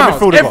highest remember, scoring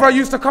Miles? midfielder got? Evra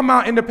used to come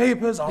out in the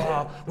papers.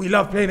 We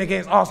love playing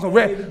against Arsenal.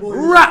 We're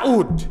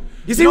rattled.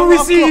 You see what we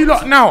see you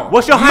lot now.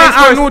 What's your Matt highest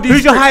and all scoring? these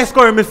Who's your tricks. highest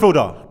scoring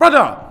midfielder?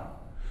 Brother.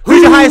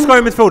 Who's your highest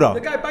scoring midfielder?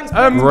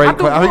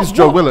 Great. I think it's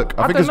Joe Willock.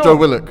 I think it's Joe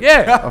Willock.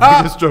 Yeah. I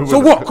think it's Joe So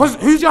Willock. what? Because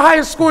who's your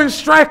highest scoring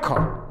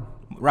striker?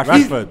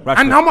 Rashford.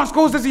 And how much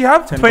goals does he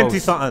have? 20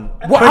 something.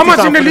 What, how much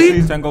in the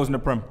league? 10 goals in the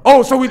Prem.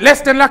 Oh, so we less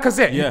than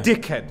Lacazette, Yeah. you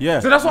dickhead. Yeah.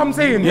 So that's what I'm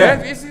saying, yeah?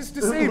 It's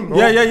the same, bro.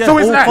 Yeah. So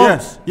it's All like,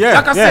 comps. Yeah.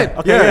 like I said,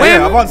 Okay,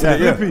 when, I've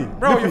answered it. Lippy.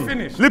 bro, you're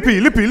finished.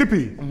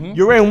 Lippy.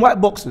 You're wearing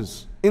white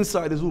boxes.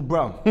 Inside is all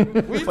brown.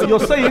 But you're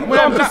saying, no,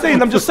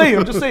 I'm just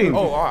saying. Oh,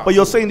 alright. But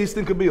you're saying this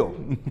thing could be all.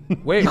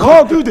 Wait, You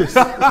can't do this.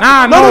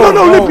 Nah, No,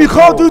 Lippy, you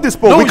can't do this,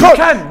 bro. No, we you can't.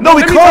 can. No,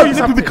 we Let me tell can't. you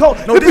Lippy, we something.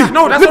 can't. No, Lippy, that's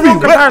a Lippy, wrong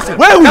comparison.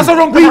 Where are we? That's a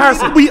wrong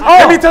comparison. We are.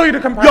 Let me tell you the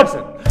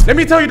comparison. Let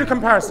me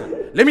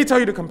tell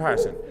you the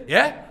comparison.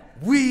 Yeah?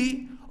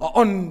 We are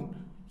on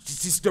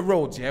the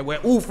roads, yeah? We're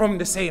all from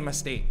the same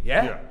estate,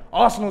 yeah?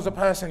 Arsenal's a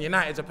person,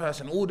 United's a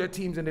person, all the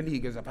teams in the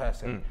league is a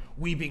person.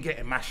 We be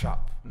getting mashed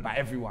up by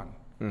everyone.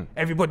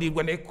 Everybody,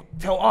 when they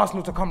tell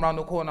Arsenal to come round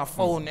the corner,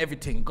 phone,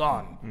 everything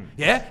gone.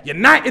 Yeah?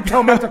 United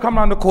tell men to come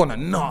round the corner.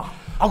 Nah,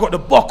 I got the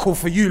buckle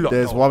for you lot.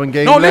 There's though. one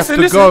game No, left listen,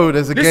 to listen, go.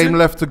 There's a listen. game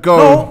left to go.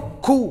 No,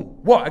 cool.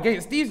 What,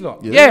 against these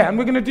lot? Yeah, and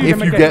we're going to do If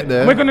them you again. get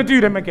there. We're going to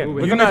do them again.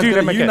 We're going to do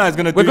them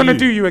again. We're going to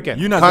do you again.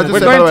 Can I just We're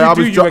say, by the going way, to I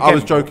do was you I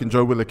was again. joking.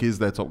 Joe Willock is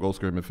their top goal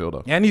scoring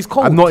midfielder. Yeah, and he's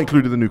cold. I'm not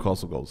including the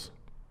Newcastle goals.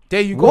 There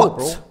you go,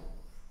 bro.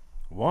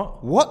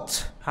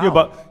 What? Yeah,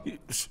 but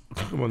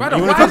come on. Brother,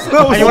 And you why- want to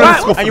why-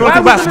 talk why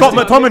about would Scott you-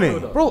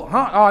 McTominay? Bro,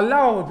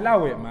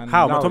 allow it, man.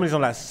 How? Allow it. McTominay's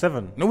on like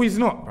 7. No, he's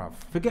not, bruv.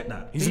 Forget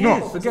that. He's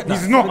not. Forget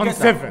He's that. not on Forget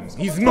 7. that.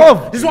 He's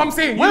not. This is what I'm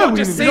saying. You're not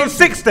just He's saying. on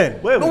 6 then.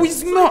 No,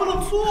 he's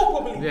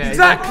not.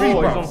 Exactly,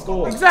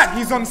 bro. Exactly,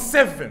 he's on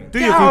 7. Do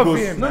Get your out of Googles.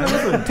 here,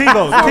 man.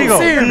 T-goals. I'm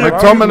saying, bro.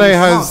 McTominay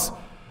has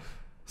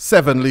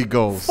 7 league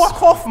goals.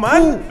 Fuck off,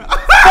 man.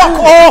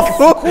 Fuck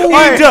off.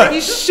 Idiot.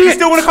 He's shit. You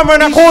still want to come around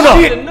that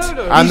corner?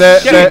 Shit. And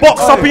they're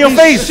Box up in your He's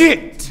face.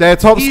 shit. their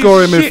top He's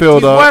scoring shit. He's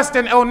midfielder. worse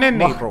than El Nene,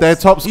 bro. Their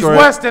top scorer. He's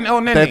worse than El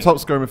Nene. Their top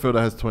scoring midfielder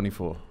has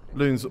 24.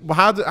 Loons,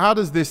 how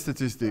does this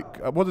statistic?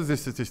 What does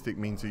this statistic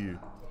mean to you?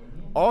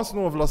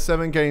 Arsenal have lost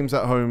 7 games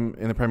at home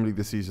in the Premier League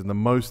this season. The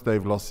most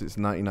they've lost since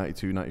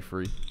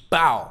 1992-93.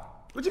 Bow.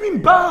 What do you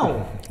mean bow?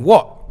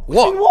 What?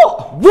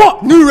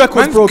 What? New records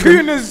Man's broken.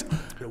 Kuna's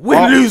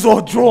win, lose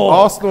or draw.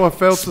 Arsenal have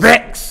failed to.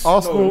 Specs.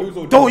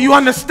 Arsenal. Don't you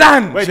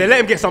understand? Wait, they let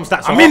him get some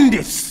stats. I'm in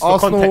this.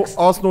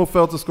 Arsenal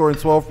failed to score in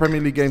 12 Premier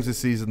League games this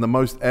season, the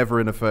most ever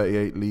in a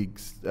 38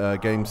 leagues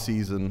game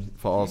season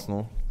for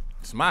Arsenal.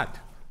 It's mad.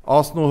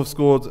 Arsenal have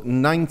scored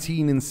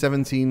 19 in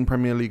 17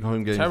 Premier League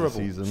home games Terrible. this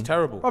season. It's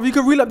terrible. Bruv, you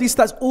can reel up these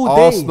stats all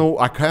day. Arsenal,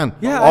 I can.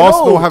 Yeah, I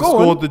Arsenal know. have Go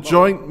scored on. the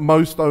joint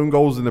most own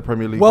goals in the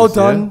Premier League. Well this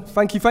year. done.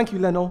 Thank you,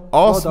 Leno.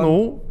 Well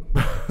done.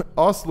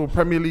 Arsenal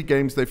Premier League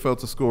games they failed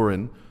to score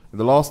in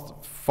the last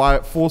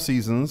 4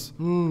 seasons,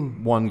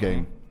 1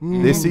 game.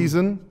 This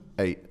season,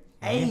 8.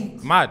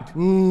 Mad.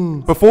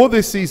 Before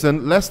this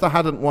season, Leicester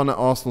hadn't won at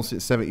Arsenal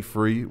since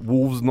 73,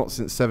 Wolves not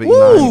since 79,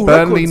 Ooh,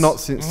 Burnley records. not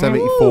since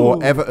 74,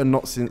 Ooh. Everton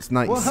not since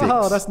 96.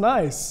 Wow, that's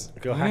nice.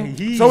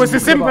 So it's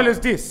as simple as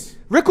this.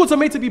 Records are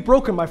made to be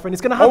broken, my friend.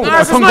 It's gonna happen. Nah,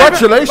 it's not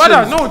congratulations.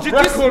 even- brother, no, this.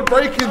 Record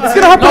breaking. It's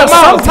gonna happen No, at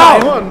some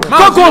time.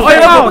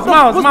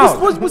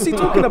 Miles. What's he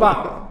talking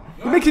about?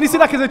 You're making it seem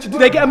like do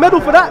they get a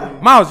medal for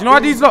that? Miles, you know why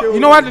these lot? You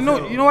know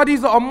why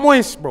these lot are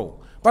moist, bro?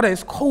 Brother,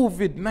 it's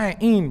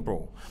COVID-19,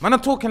 bro. Man, I'm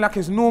talking like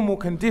it's normal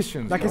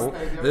conditions. Like bro.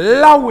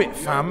 Allow it,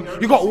 fam.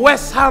 You got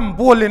West Ham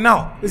balling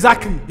out.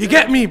 Exactly. You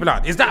get me,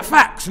 blood? Is that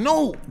facts?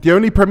 No. The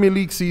only Premier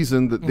League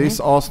season that this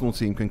Arsenal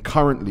team can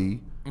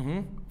currently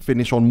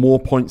finish on more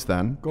points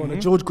than Go on, the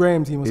George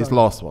Graham team was is that.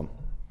 last one.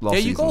 last There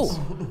you go.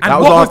 seasons. And That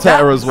was what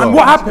Arteta as well. And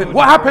what happened?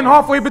 What happened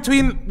halfway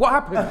between? What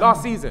happened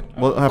last season?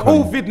 What happened?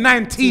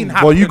 COVID-19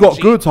 happened. Well, you got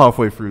G. good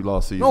halfway through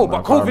last season. No,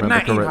 but if I remember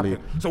COVID-19 correctly.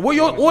 happened. So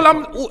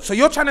what so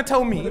you're trying to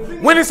tell me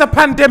when it's a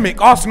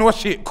pandemic, Arsenal are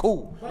shit?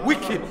 Cool.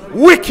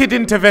 Wicked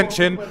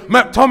intervention.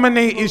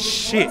 McTominay is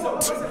shit.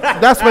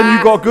 That's when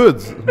you got good.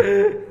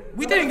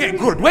 We didn't get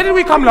good. Where did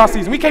we come last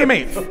season? We came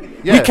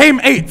 8th. Yeah. We came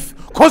 8th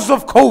because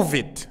of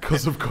COVID.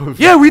 Because of COVID.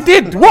 Yeah, we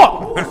did.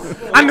 What?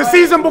 And the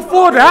season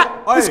before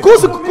that, It's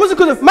because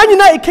of Man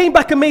United came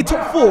back and made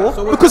top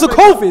 4 because of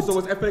COVID. So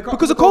was FA Cup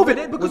Because of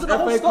COVID. Because of the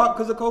whole FA stuff. Cup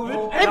because of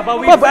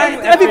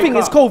COVID? Everything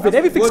is COVID.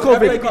 Everything's Was FA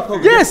COVID. Cup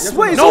COVID? Yes,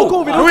 wait, it's all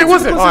COVID. No, it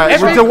wasn't. All right,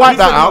 FA we can wipe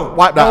that out.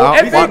 Wipe that out.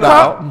 FA Wipe that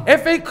out. Cup,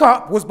 FA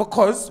Cup was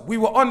because we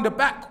were on the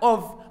back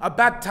of a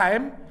bad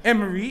time.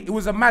 Emery, it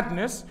was a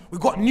madness. We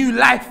got new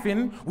life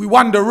in. We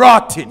won the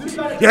rotted.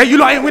 Yeah, you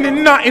lot ain't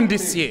winning nothing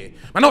this year.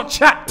 Man, not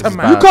chat to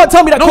man. You can't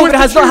tell me that No, COVID it's the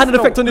has not truth, had an though.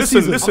 effect on this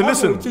Listen, season.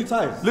 listen. Two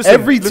times. Listen,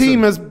 Every listen.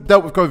 team has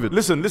dealt with COVID.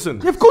 Listen.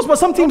 Yeah, of course, but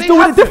some teams They deal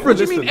with it haven't. different.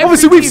 What do you mean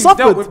Obviously, every we've team's dealt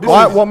suffered. with this?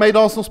 Why, what made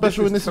Arsenal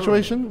special in this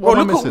situation? What Bro, am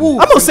I look at missing?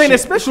 Wolves. I'm not saying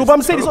it's special, but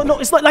I'm saying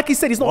it's not like he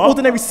said. It's not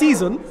ordinary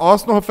season.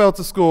 Arsenal have failed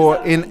to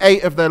score in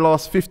 8 of their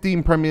last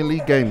 15 Premier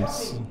League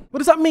games. What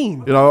does that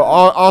mean? You know,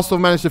 Arsenal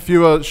managed a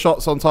fewer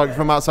shots on target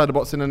from outside the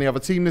box than any other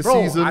team this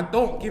Bro, season. I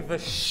don't give a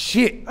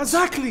shit.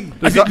 Exactly.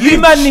 You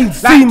man need Like,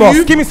 Seymour. do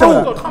you- Give me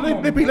bro, some. come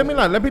on. Let me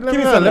land. Let me land.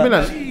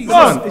 Jeez. Man,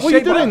 what are you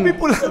shaped by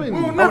doing?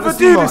 We'll never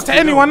do this to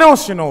anyone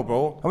else, you know,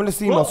 bro. I'm gonna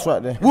see my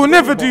right there. We'll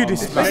never do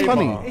this. That's man.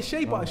 funny. It's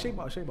Shea-Bar.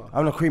 I'm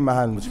gonna cream my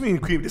hands. What do you mean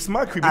cream? This is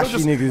my cream. Ashy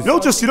niggas.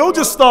 You don't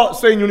just start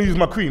saying you want to use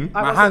my cream.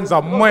 My hands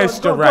are Go on,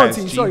 moisturized.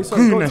 T, G. sorry,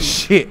 Goon go as T.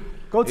 shit.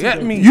 Go T, Get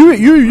go me?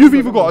 You've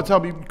even got to tell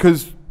me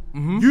because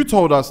you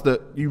told us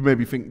that you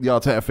maybe think the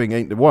Arteta thing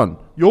ain't the one.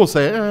 You're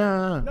saying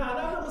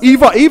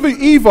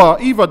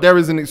either there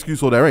is an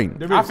excuse or there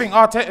ain't. I think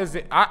Arteta's.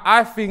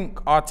 I think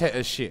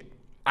Arteta's shit.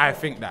 I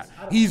think that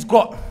he's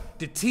got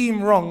the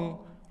team wrong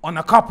on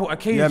a couple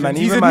occasions. man,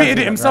 he He's reminds admitted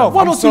me it of himself.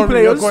 One I'm or two sorry,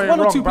 you're players. going One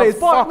or wrong, two bruv. players.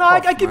 But Fuck no, I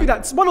off, give you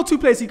man. that. One or two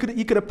players he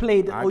could have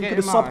played I or he get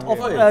could have him out, subbed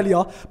off yeah.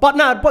 earlier.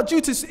 But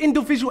due to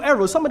individual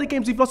errors, some of the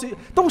games we've lost.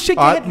 Don't shake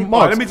your head.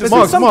 Mark, let me just-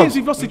 Some games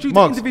we've lost it due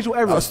to individual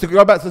errors. To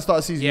go back to the start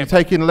of the season, Yeah. you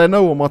taking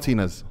Leno or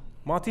Martinez?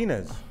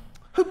 Martinez.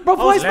 Bro,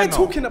 why is man Leno.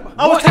 talking about?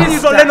 I was telling you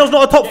that Leno's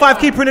not a top 5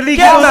 keeper in the league.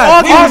 Get You was him out.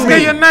 arguing Ask with a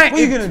me.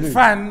 United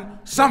fan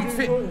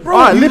something. Bro,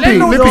 Alright, you Lippy,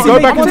 Leno's Lippy, not- go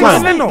I'm back in taking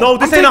time. Leno. No,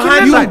 this I'm ain't a taking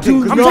hindsight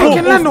Leno. thing. I'm No,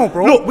 taking Leno,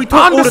 bro. Look, we I talk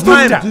all the understood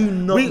time. that.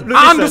 Look, I listen,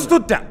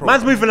 understood that, bro.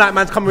 Man's moving like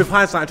man's coming with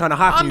hindsight and trying to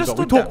hype things up. We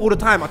Understood talk that. all the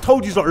time. I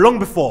told you not long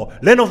before.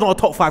 Leno's not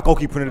a top 5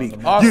 goalkeeper in the league.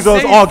 Oh, You was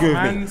safe, arguing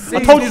man, with me. I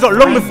safe, told you not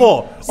long man.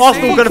 before.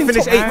 Arsenal were going to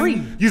finish top 8th. three.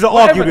 You was Whatever,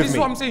 arguing this with is me.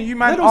 what I'm saying. You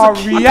man Leno's a are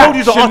key- I told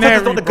you that reactionary,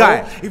 Arteta's not the bro.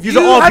 guy. If You you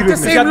argued had the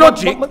with me. same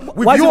logic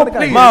with why is he your not the guy?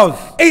 players, Miles.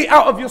 8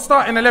 out of your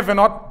starting 11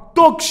 are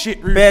dog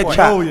shit. Rude Bare boy.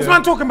 chat. Oh, yeah. This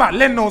man talking about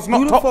Leno's not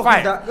Who the top fuck is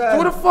 5. that guy? So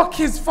what the fuck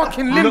is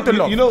fucking know-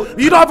 Lindelof? you know-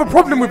 You don't have a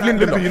problem with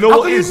Lindelof. you know How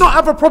what can you is- not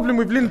have a problem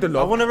with Lindelof?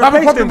 I wanna Have a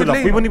replace problem with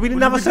Lindelof. Leno. We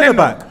didn't have a With centre Leno.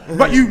 back.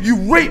 But you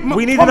rate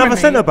We need another McTominay,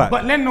 centre back.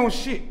 But Leno's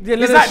shit. Yeah,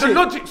 It's Leno's like the shit.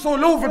 logic's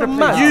all over the man.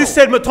 place. You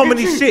said McTominay's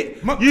Did you? shit.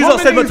 You lot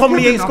said McTominay is McTominay good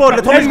ain't enough, scored.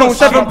 but McTominay's got Leno's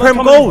 7 shit. Prem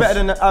Tommy's goals.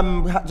 better than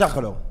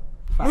Xhaka though.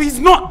 No, he's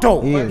not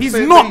though. He's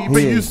But- not.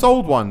 But you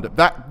sold one.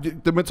 That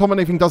the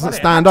McTominay thing doesn't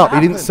stand up. He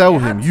didn't sell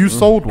him. You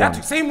sold one.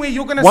 Same way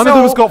you're gonna One of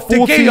sell them's got De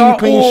 14 Gea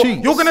clean or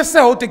sheets. you're gonna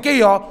sell De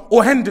Gea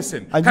or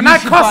Henderson. And Can you I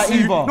should cuss buy you?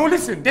 either. No,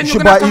 listen. Then You you're should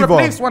gonna have buy to either.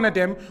 replace one of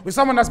them with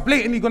someone that's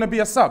blatantly gonna be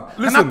a sub.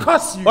 Can I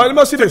cuss you? All right, let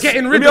me ask you for this.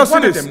 getting Let rid me of ask you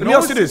one of this. them? Let me No,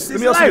 ask you it's- this. Let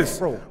it's me ask you life, this.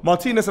 bro.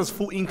 Martinez has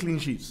 14 clean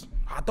sheets.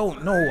 I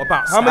don't know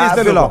about How many is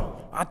Salah. Villa?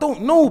 I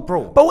don't know,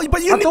 bro. But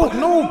you I don't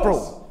know,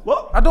 bro.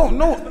 What? I don't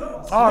know.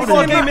 You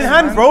got a game in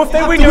hand, bro. If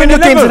they win, You you're win in your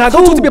the games in level. hand.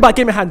 Don't talk to me about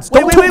game in hands.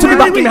 Don't Wait, talk wait, to me wait,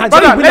 about wait, game in hands.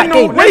 brother, You didn't win that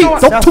Leno- game. Leno-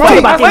 Don't talk to me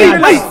about game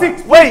in hands.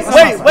 Wait,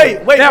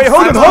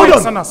 hold on.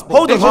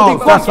 Hold on.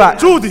 Miles, that's fact.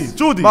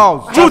 Judy.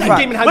 Miles, that's Judy. fact.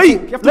 Game in hand Wait,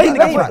 talk. You have to win the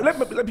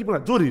game. let people know.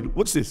 Judy,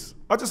 what's this?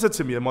 I just said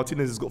to me,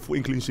 Martinez has got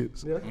 14 clean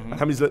sheets. And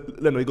Hammy's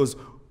Leno, he goes,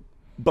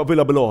 but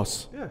Villa below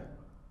us. Yeah.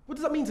 What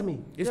does that mean to me?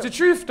 It's the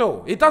truth,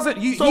 though. It doesn't.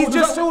 He's does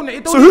just that- shown it.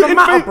 It So don't who even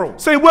matter, bro.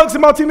 So it works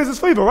in Martinez's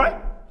favour, right?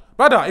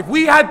 Brother, if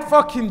we had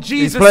fucking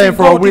Jesus playing in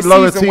for a goal this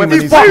lower season team when and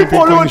he's he's fucking keeping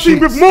for a clean team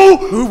with sheets. more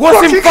who was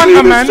in fucking front of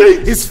clean man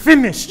sheets. is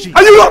finished, G.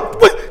 Are you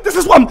not? Wait, this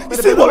is one. You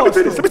see what?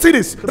 Let me tell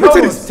you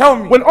this. Tell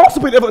me. When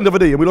Arsenal played Everton the other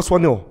day and we lost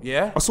 1-0,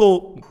 Yeah. I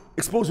saw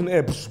explosion in the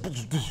air.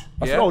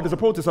 I said, Yeah. oh, there's a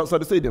protest outside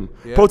the stadium.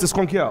 Yeah. Protest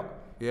conky out.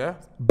 Yeah.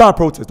 Bad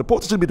protest. The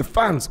protest should be the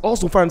fans,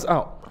 Arsenal fans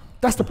out.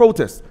 That's the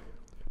protest.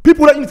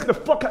 People that need to get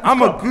the fuck out.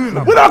 I'm a club.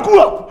 gooner. When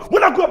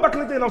I grew up back in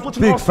the day and I was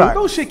watching Big Arsenal. fact.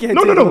 Don't shake your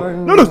head.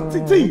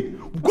 No. T.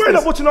 Growing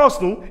up watching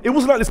Arsenal, it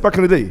wasn't like this back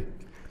in the day.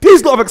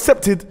 These lot have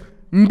accepted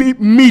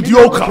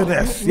mediocre.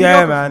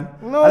 Yeah, man.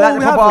 No, I like we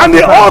the haven't. proper And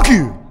they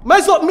Arsenal argue.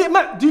 Man's not me,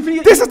 man. Do you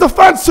think This is the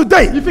fans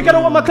today. you think I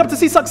don't want my club to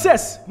see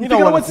success? You think I don't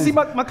don't want want to to see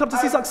my club to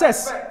see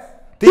success?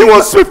 He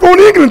wants Smith on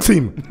the England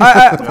team.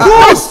 Of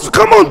course.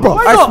 Come on, bro.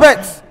 I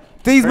expect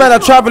these men are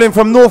travelling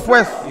from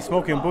northwest. He's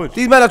smoking bush.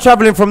 These men are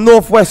travelling from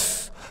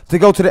northwest to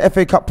go to the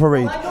FA Cup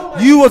parade.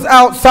 You was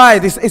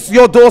outside. It's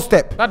your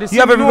doorstep. That is You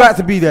have every North- right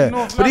to be there.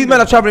 North But these London.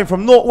 men are travelling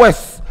from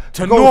northwest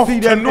To go north, see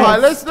to them. north.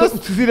 Alright, let's- To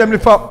see them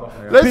lift up.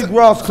 Let's- Big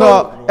Ross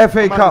Clark,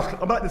 FA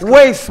Cup.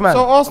 Waste, man.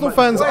 So Arsenal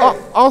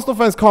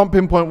fans can't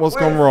pinpoint what's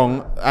gone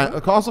wrong. And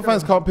Arsenal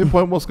fans can't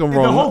pinpoint what's gone The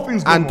whole wrong,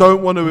 thing's gone and wrong.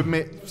 don't want to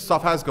admit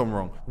stuff has gone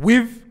wrong.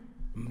 With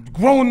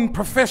grown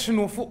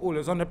professional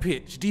footballers on the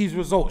pitch, these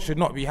results should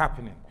not be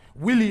happening.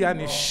 Willian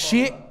is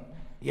shit.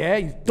 Yeah,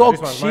 he's dog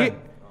this one's shit.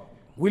 mine.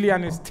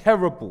 Willian is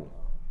terrible.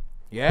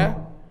 Yeah?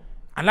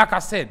 And like I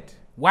said,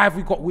 why have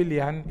we got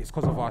Willian? It's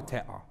because of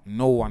Arteta.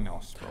 No one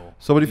else, bro.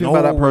 So what do you think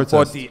about that protest?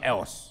 Nobody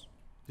else.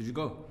 Did you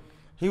go?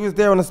 He was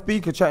there on the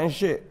speaker chatting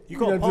shit. You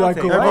got Yeah, Partey. do I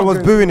go Everyone was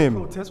booing him.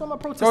 Protest? Why am I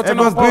protesting? Go to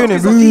Everyone's no booing him.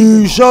 vote.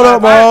 Boo, shut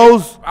up,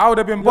 Miles. I would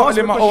have been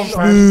bottling my own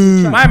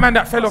fans. My man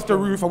that fell off the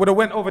roof, I would have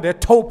went over there,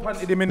 toe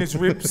punted him in his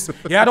ribs.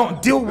 Yeah, I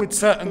don't deal with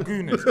certain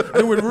gooners. I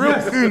deal with real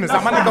gooners.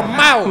 That man nigga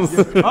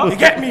Miles. You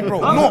get me, bro?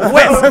 Not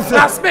West.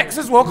 Now Specs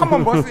as well. Come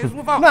on, boss. It's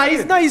without. Nah,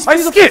 he's Hey, a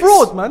Skits.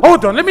 fraud, man.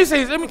 Hold on. Can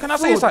I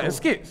say something?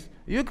 Skits.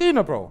 You a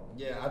gooner, bro?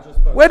 Yeah, I just.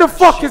 Where the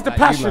fuck is the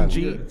passion,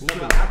 G?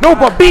 No,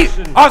 but beat.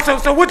 Oh,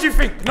 so what do you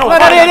think? No,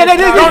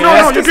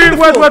 no. You're doing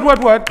word.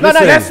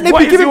 What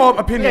is your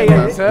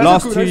opinion, sir?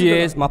 Last 2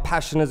 years, my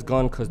passion has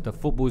gone because the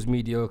football's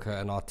mediocre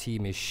and our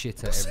team is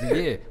shitter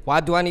every year. Why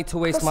do I need to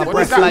waste my What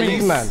breath does that like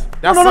mean? you, man?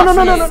 That's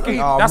No. escape.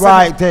 Oh, That's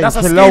right then, that's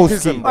Kilowski.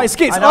 escapism. Alright,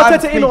 Skits, And I'm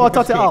Arteta in or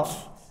speaking Arteta for out?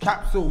 Skits.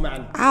 Capsule,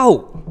 man.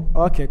 Ow!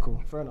 Okay,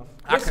 cool. Fair enough.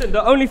 Listen,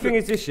 the only thing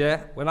is this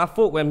year, when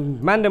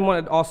Mandem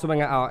wanted Arsene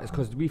Wenger out, it's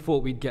because we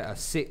thought we'd get a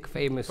sick,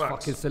 famous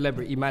fucking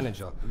celebrity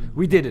manager.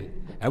 We didn't,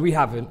 and we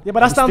haven't. Yeah, but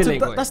that's and down still to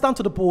ain't got it. that's down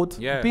to the board.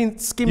 Yeah. Being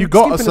skim. You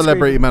got a skimping is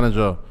celebrity crazy.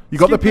 manager. You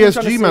got the Skipping is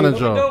trying to PSG say-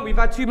 manager. No, we've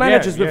had two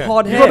managers with yeah.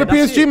 hard You hair. got the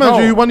that's PSG it.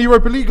 manager No. who won the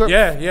Europa League.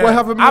 Yeah. What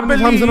happened I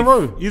many times in a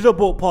row? You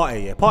bought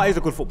Partey, yeah. Partey's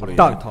a good footballer.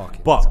 Done. Yeah.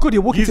 But Good,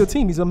 you're walking yous- to your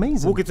team. He's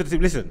amazing. Walking to the team.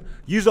 Listen,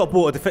 you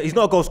bought he's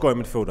not a goal scoring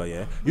midfielder,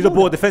 yeah. You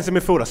bought a defensive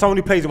midfielder, someone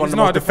who plays in one He's of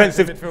the most not a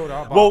defensive defensive.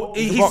 midfielder, but Well,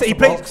 he's a he box to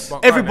plays box,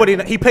 but everybody.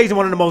 right now. He plays in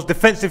one of the most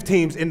defensive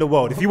teams in the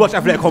world. If you watch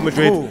Atletico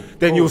Madrid,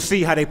 then you'll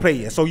see how they play.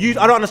 Yeah. So I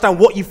don't understand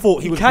what you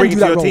thought he was can bringing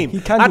do to that your role. team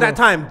He can at do that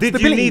time. Did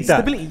you need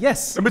that? Stability,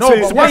 yes. No,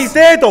 but he's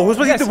there though. Where's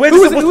Yes. the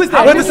Who was there? where's the Who was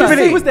there?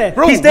 stability? Who was there?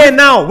 He's there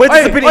now. Where's the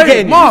Hey, stability hey,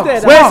 getting you? Mark,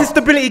 Where's Mark. the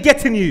stability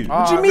getting you?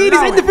 What do you mean?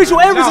 It's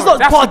individual errors. It's not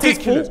Partey's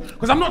fault.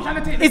 Because I'm not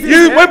trying to take the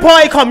You, when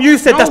Partey come, you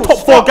said No, that's top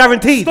stop. four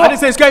guaranteed. I didn't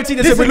say it's guaranteed.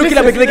 I said we're looking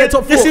at we're going to get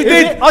top four. Yes, you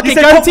did. Okay, You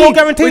said top four guaranteed.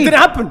 guaranteed. It didn't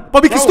happen.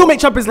 But we can still make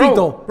Champions League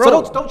though.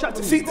 bro. So don't chat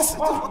to me. See,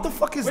 what the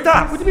fuck is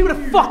that? What do you mean?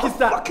 What the fuck is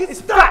that?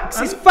 It's facts.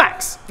 It's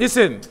facts.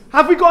 Listen,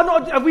 Have we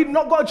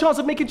not got a chance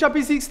of making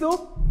Champions League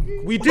still?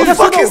 we do. the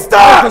fuck is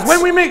that? Because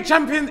when we make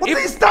Champions,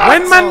 is that?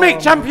 when man make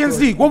Champions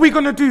League, what we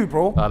gonna do,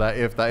 bro?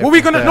 That What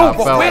we gonna know? I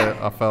felt it.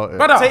 I felt it.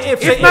 Brother, Say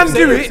if, if say man if,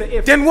 do say if, say it,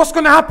 if. then what's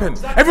gonna happen?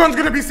 Everyone's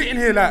gonna be sitting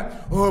here like,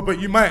 oh, but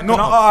you might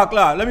not.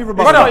 Let me rebuttal.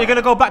 Brother, that. You're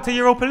gonna go back to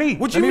Europa League.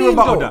 What do Let you me mean,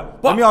 rebuttal though?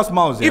 that. But Let me ask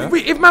Miles, yeah?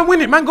 If man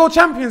win it, man go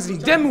Champions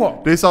League, then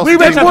what? This we Arsenal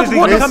went team- what League,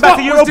 the then come back fuck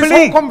to was Europa this whole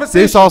League.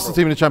 conversation? This Arsenal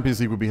team in the Champions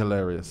League would be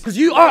hilarious. Because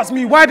you asked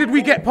me, why did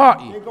we get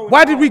Partey?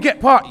 Why did we get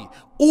Partey?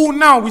 All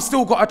now we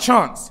still got a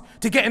chance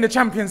to get in the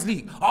Champions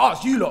League. I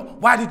asked you lot,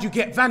 why did you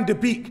get Van der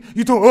Beek?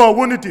 You thought, oh, I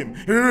wanted him.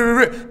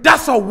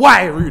 That's a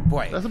why, rude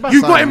boy. That's a bad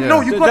You got signing, him, yeah.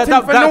 no, you got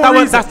him for no That's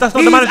reason. not the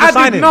He's manager added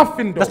signing.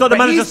 nothing, though. That's not the But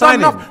manager he's done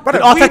signing. enough. Brother,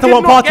 Did we Arteta did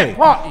want not get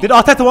Partey? Did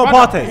Arteta want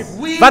Brother, Partey? if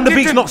we Van der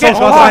Beek's didn't not get Solskjaer's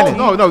Partey, signing.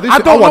 No, this I I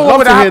don't would know love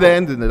what to hear happened. the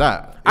ending of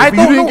that. I If you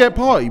don't didn't know. get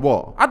Partey,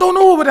 what? I don't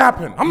know what would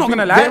happen. I'm not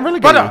gonna lie. getting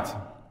relegated?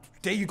 Brother,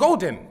 there you go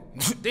then.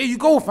 There you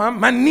go,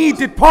 fam. Man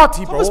needed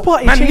Partey, bro. Thomas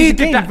Partey Man changed the needed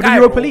game that for the guy,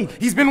 Europa bro. League.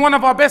 He's been one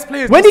of our best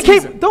players When this he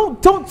came, season.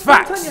 don't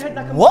Facts. turn your head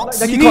like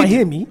What? Like you We can't need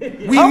hear him.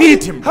 me. We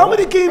need him. How bro.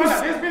 many games?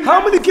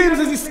 How many games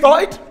has he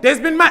started? There's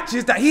been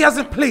matches that he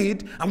hasn't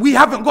played, and we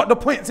haven't got the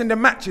points in the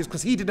matches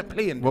because he didn't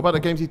play in them. What about the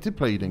games he did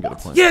play? You didn't get the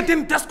point. Yeah,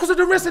 then that's because of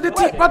the rest of the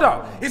team,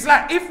 brother. It's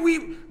like if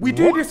we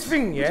do this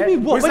thing, yeah. do you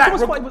mean what? It's When like,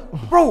 Thomas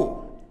Partey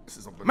bro,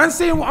 man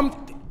saying what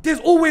I'm. There's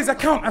always a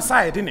counter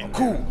side, innit?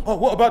 Cool. Oh,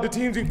 what about the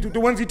teams, the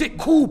ones he did?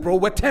 Cool, bro.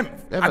 We're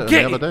 10th. I Everton get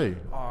the it. other day.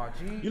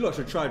 You lot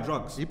should try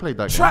drugs. He played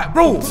that game. Try,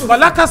 bro. But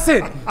like I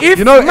said, if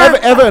You know, man,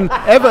 Everton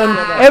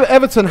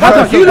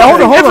brother, had you lot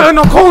think Everton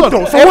are cold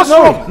though. So what's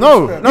wrong?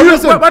 No,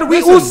 listen. But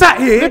we all sat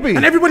here Lippy.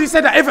 and everybody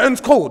said that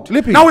Everton's cold.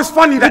 Lippy. Now it's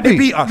funny that they Lippy.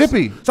 beat us.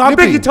 Lippy. So I beg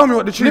Lippy. you, tell me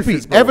what the truth Lippy.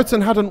 is, bro.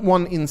 Everton hadn't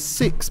won in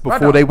 6 before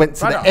Brother, they went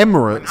to brother, the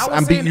Emirates when I was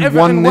and beat saying you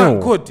Everton 1-0.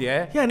 weren't good,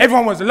 yeah?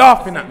 Everyone was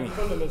laughing at me.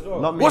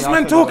 What's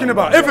man talking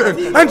about?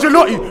 Everton,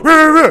 Ancelotti,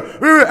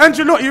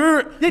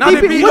 Ancelotti. Now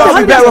they beat us. How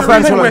did better they off beat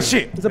us? Ancelotti. We're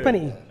shit. It's a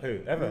penny.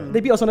 They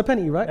beat us on a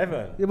penny, right?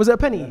 Was it a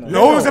penny?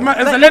 No, it was a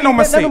Leno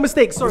mistake. Leno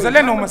mistake. Sorry, It was a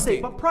Leno my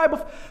mistake.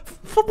 But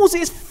football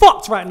is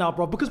fucked right now,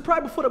 bro. Because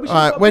prior before that, we should.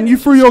 Alright, when you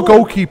threw your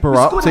goalkeeper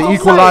up to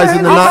equalise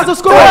in the How night.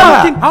 much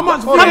How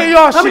much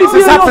VAR How many shit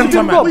has VAR happened to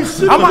did man? we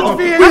How much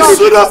We VAR should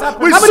shit has have.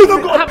 happened? We How should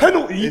many- have got a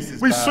penalty.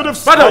 We should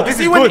have. Brother, you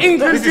see when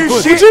England do shit.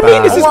 What do you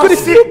mean this is I good? want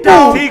It's to sit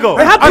football. down Tigo.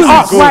 It happens. and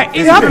ask why It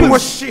England happens.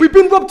 was shit. We've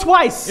been robbed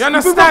twice. You We've been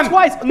understand?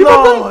 robbed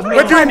twice.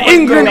 We're doing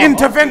England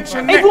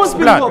intervention next, Everyone's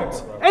been blood.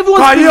 robbed.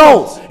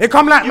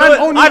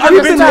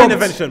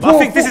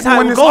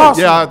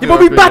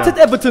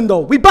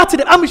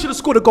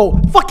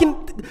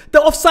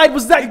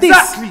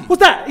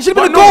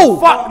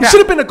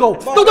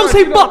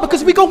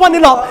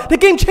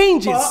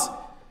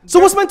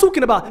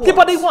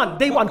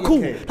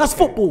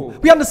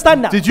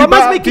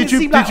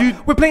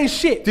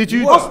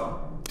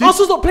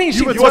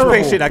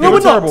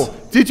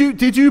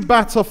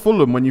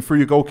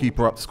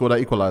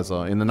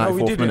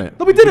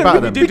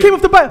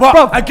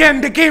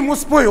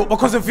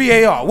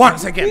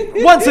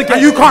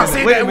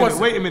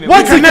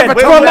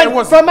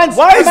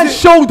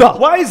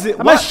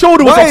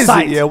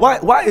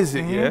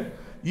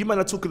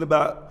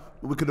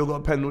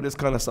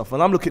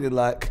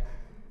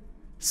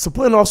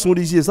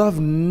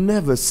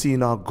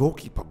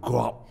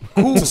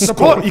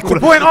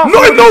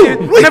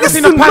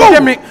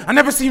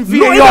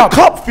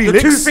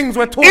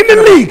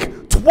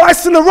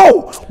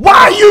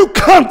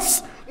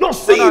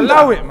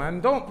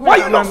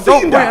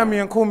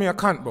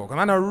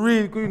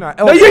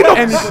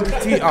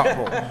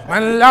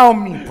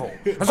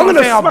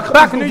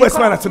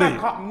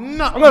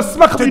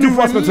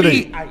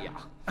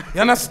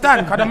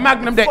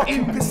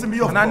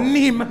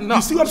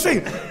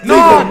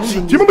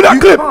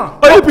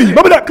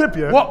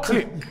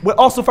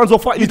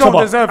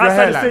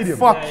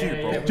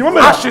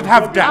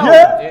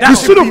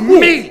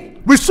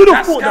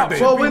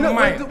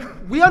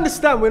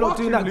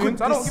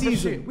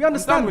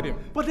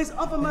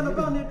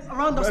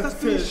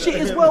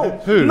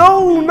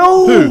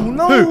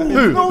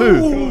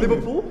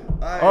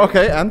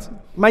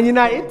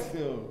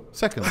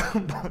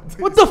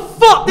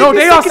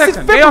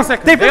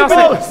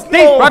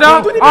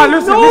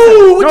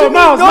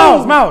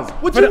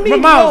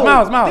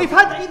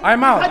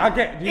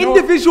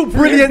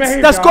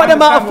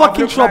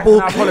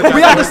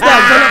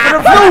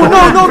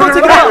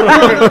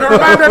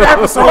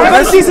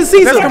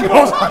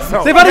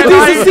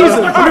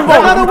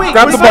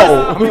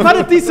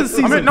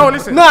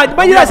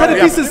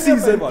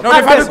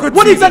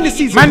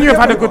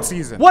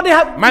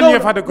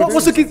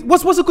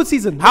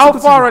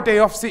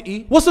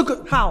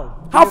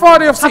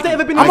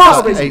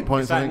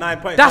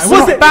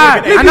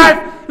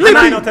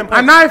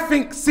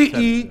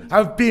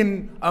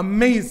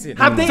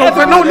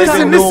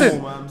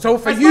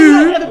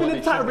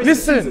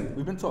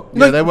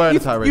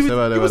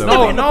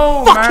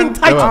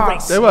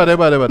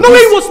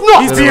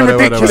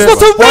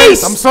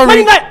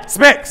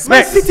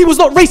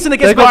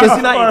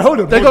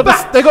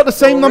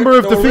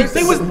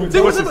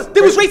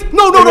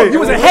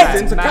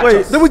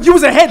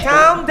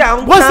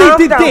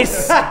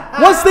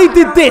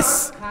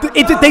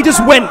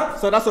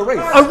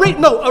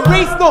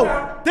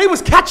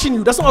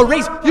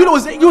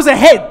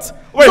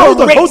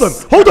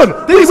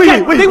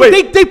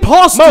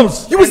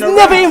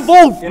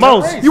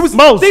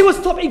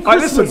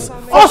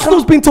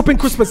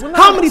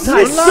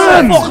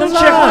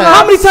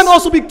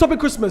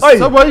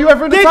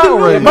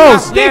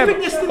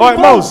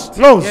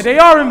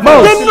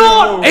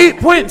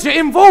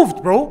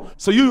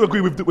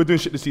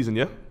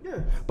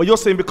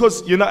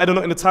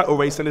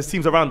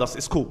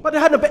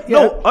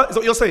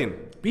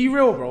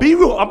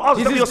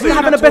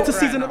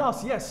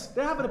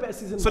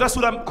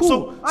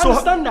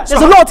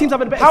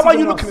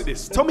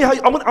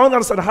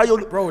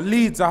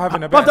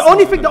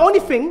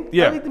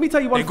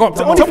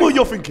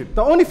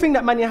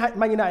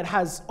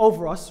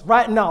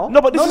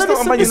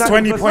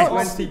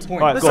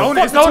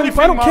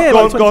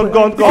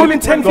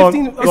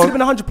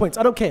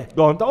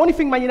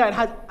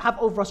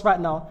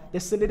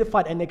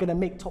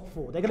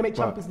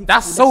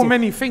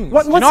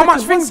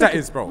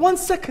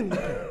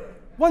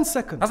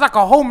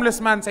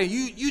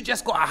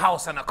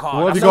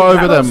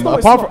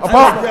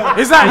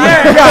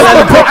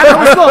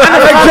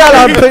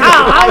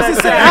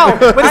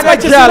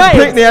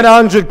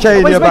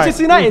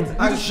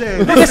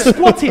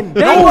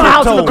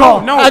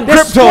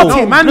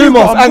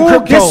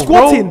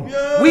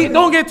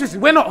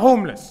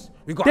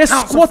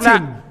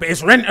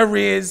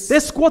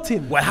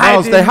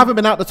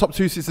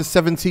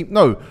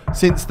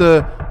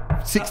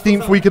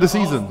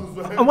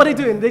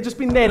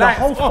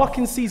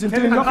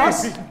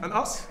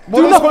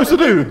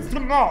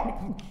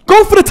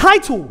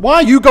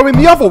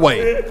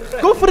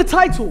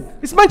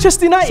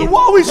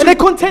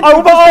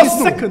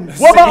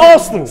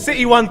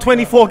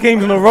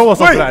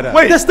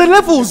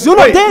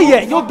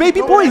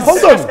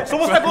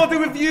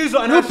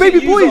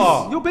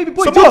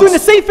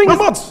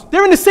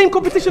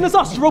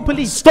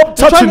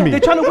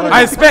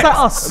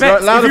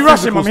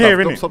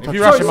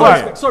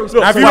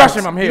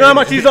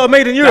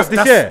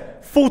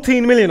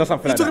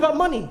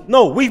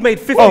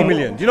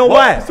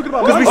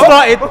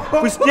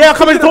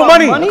 coming to talk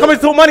money. I'm coming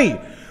to talk money.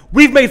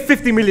 We've made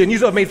 50 million. You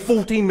have made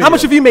 14 million. How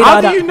much have you made How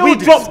out do of you that? know We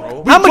this, dropped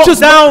bro? we How much dropped is-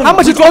 down? how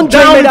much we is dropped Andre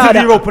down made into out of the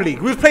that? Europa League?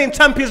 We was playing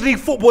Champions League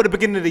football at the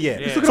beginning of the year.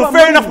 talking So about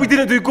fair money. enough, we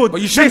didn't do good.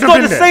 But you But shouldn't it's have not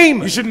been the there.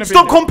 same. You shouldn't have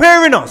Stop been there.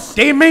 comparing us.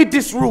 They made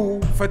this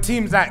rule for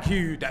teams like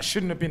you that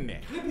shouldn't have been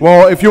there.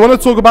 Well, if you want to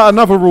talk about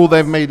another rule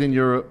they've made in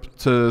Europe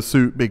to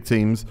suit big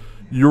teams,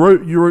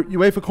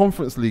 UEFA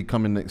Conference League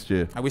coming next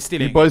year. And we still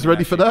You ain't boys getting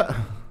ready that for shit. that?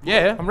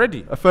 Yeah, I'm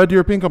ready. A third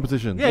European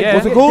competition. Yeah.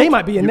 What's it called? They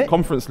might be in it.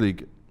 Conference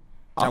League.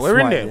 We're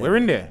in there. We're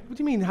in there. What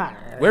do you mean?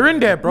 We're in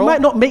there, bro. You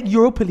might not make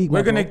Europa League. We're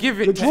my gonna bro.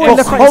 give it You're to drawing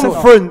left, right, and centre.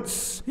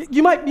 Conference.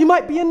 You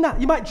might be in that.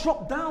 You might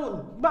drop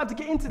down. You might have to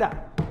get into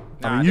that.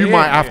 I mean, you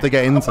might have to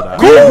get into that.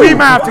 We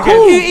might have to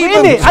Cool. get. We're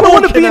in it. I don't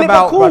want to be in it,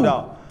 but talking cool.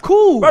 about,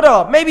 Cool.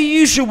 Brother, maybe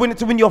you should win it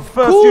to win your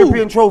first Cool.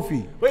 European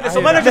trophy. Wait, so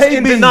man are just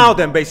in Maybe. denial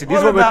then, basically. This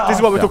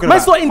is what we're talking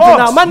Man's about. not in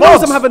denial. Man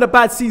knows I'm having a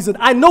bad season.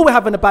 I know we're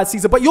having a bad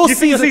season, but your You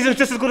think your season. season's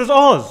just as good as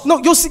ours? No,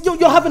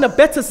 you're having a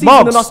better season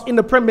Marks. than us in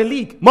the Premier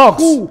League. Marks,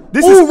 Cool.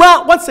 this All is-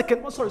 round. 1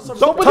 second. Oh, sorry.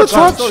 Don't Touch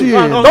touch sorry. you.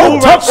 Round, Don't all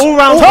touch. round, all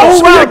round, Touch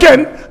all me round.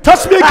 again.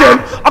 Touch me again.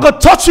 I'm gonna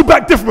touch you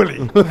back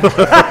differently.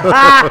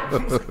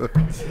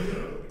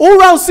 All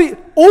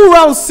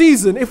round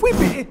season. If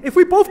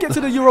we both get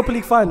to the Europa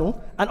League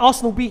final and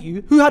Arsenal beat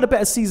you, who had a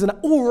better season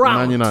all round?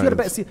 Man United. Who had a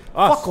better season?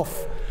 Fuck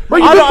off. But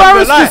you've I don't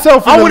embarrassed lie.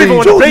 yourself in I the wouldn't even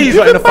league. want to play you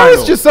You've in the final.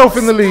 embarrassed yourself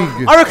in the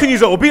league. I reckon you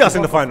will beat us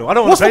in the final. I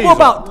don't want What's to play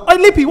football you. about? Hey,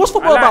 Lippy, what's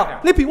football I like about?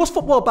 that. Lippy, what's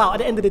football about at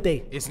the end of the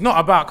day? It's not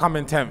about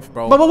coming 10th,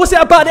 bro. But what's it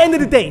about at the end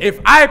of the day? If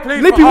I play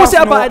Lippy, for what's it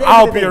Arsenal, about at the end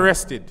I'll of the be day?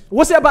 arrested.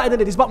 What's it about at the end of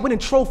the day? It's about winning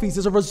trophies.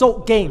 It's a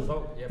result game.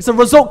 It's a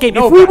result game.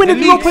 No, If we but win the the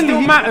league Europa still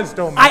League, matters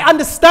though, man. I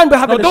understand we're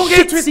having No, a don't get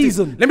shit twisted.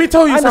 season. Let me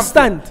tell you I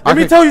something. understand. Let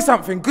me tell you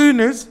something.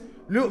 Gooners,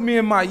 look me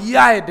in my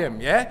eye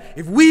them, yeah?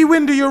 If we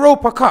win the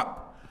Europa Cup,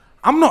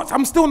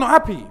 I'm still not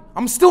happy.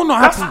 I'm still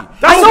not happy.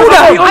 I know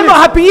that. I'm not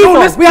happy either.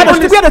 let's We had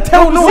be a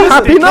terrible honest. season.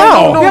 happy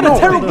now. We had a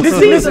terrible Listen,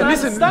 season. listen, I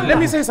listen. understand Let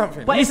me that. say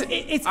something. But Listen,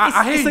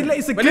 I hear you.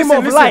 it's a But glimmer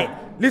of light.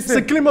 Listen, It's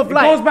a glimmer of it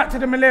light. goes back to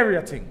the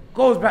malaria thing.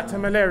 Goes back to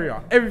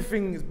malaria.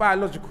 Everything is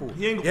biological.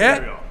 He ain't got yeah?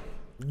 malaria.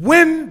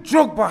 When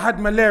Drogba had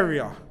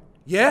malaria,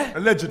 yeah?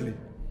 Allegedly.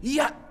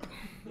 Yeah.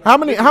 How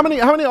many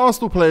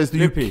Arsenal players do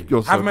you Lippy,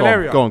 yourself? have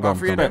malaria. Go on. About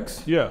 3 of them.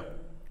 Yeah.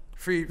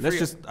 Three. Let's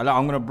just.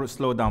 I'm gonna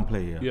slow down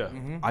play here. Yeah.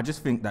 I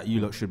just think that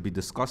you lot should be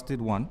disgusted.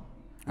 One.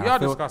 We And are I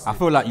feel, disgusted. I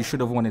feel like you should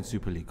have wanted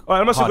Super League. All right,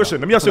 let me ask you a Harder.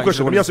 question. Let me ask you a I feel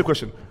question. Let like me ask you a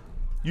should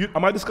question.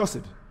 Am I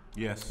disgusted?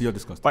 Yes. You're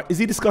disgusted. But is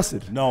he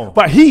disgusted? No.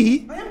 But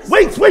he.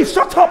 Wait,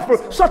 shut up,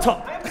 bro. Shut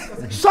up.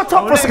 Shut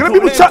up for a second.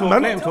 Let me chat,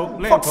 man.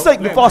 Fuck's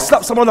sake, before I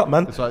slap someone up,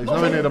 man. It's like, he's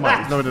nowhere near the mic.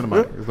 He's nowhere near the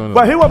mic. He's nowhere near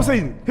But the hear what I'm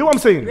saying. Hear what I'm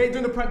saying. We ain't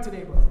doing the prank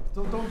today, bro.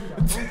 Don't do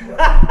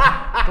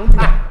that. Don't do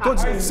that. Don't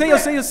do that.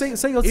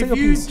 Say your If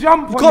you piece.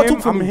 jump You on can't him,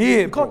 talk for I'm me.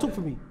 here, You can't bro. talk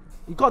for me.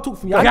 You can't talk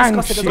for me. I'm Gang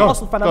disgusted as an shit.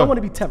 Arsenal fan. I Go. don't want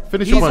to be 10th.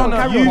 Finish your point.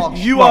 Carry on.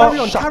 You are. Carry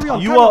on, carry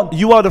on, You carry are. on.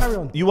 You are Carry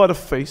on. the. You are the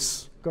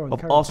face Go on, of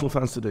carry on. Arsenal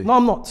fans today. No,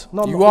 I'm not.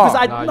 No, I'm You not.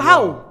 are. Because Nah, you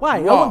how? are. Why?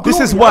 You I are. want This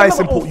is glory. why I it's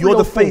remember important. You're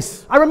the 03, 04.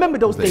 face. I remember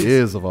those The days.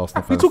 ears of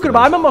Arsenal We fans. talking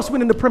about. I remember us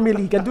winning the Premier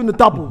League and doing the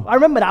double. I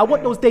remember that. I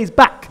want those days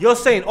back. You're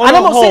saying on And a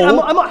I'm not saying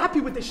whole. I'm not happy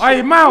with this shit. Aye,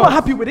 I'm Mal. not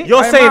happy with it.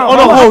 You're saying Mal, on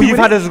I'm a not whole happy you've with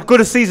had it. as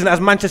good a season as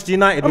Manchester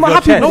United I'm with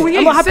not your happy with chest. it. he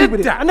I'm not ain't happy said with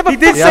it. that. I never. He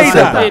did fucking say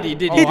said that. He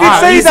did. He did Ah,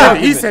 say that.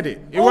 He said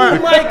it. It Oh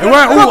weren't my it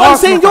weren't God. all I'm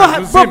saying Arsenal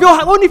fans. It was him.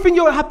 your only thing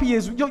you're happy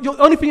is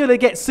your only thing you're gonna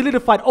get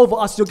solidified over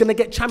us. You're gonna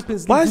get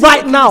Champions Why League is he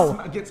right not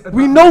now. against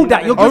We know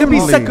that you're gonna be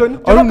Only.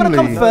 second. You're not gonna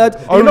come Only. third.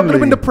 You're not gonna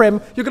win Only. the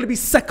Prem. You're gonna be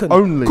second.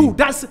 Only. Cool.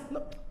 That's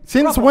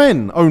Since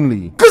when?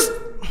 Only. because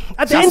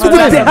at the end of a the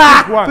day,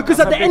 big one. because That's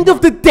at a the big end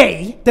of the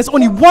day, there's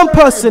only one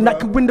person that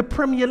can win the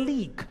Premier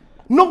League.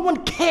 No one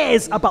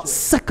cares about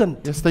second.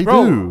 Yes, they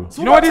Bro, do.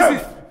 you know what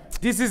this is?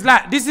 This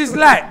is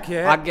like,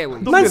 yeah. I get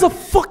what you Man's a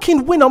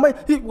fucking winner. Man.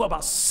 What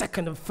about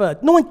second and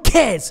third? No one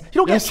cares.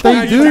 You don't Yes, get they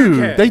trophies. you don't do.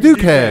 care. They do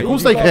care. Of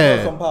course they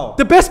care.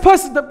 The best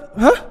person,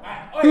 huh?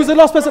 Who was the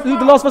last person? Who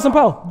the last person?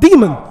 Power?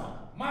 Demon.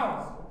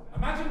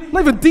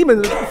 Not even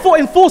demon.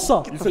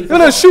 Enforcer. You're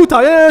not a shooter.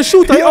 You're not a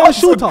shooter. You're not a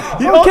shooter.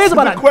 No one cares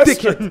about that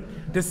dickhead.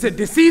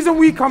 The season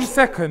we come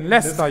second,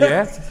 Leicester,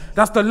 yeah.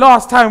 That's the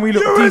last time we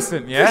look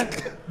decent, yeah.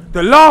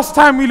 The last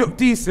time we look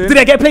decent. Did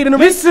they get played in the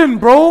race? Listen,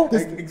 bro.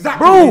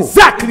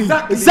 Exactly.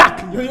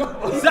 Exactly.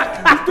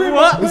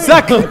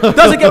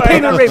 Doesn't get paid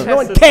in the race. No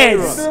one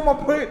cares.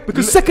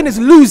 Because second is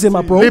losing,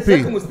 my bro.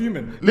 Lippy.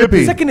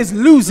 Lippy. Second is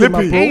losing,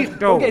 my bro. Ain't though.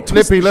 Don't get it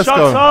twisted. Lippy, let's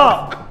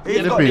go.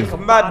 Lippy.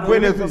 Mad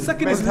winners.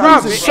 Second is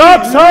Bruv, losing.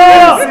 Shut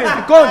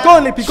up! Go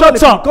on, Lippy. Go on,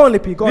 Shut up. Lippy. Go on,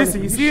 Lippy. Go on,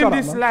 Listen, Lippy. you see in Shut up,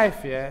 this man. life,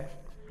 yeah,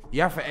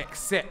 you have to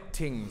accept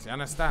things. You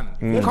understand?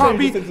 You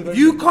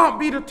can't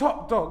be the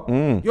top dog.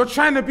 You're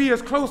trying to be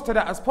as close to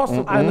that as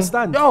possible. I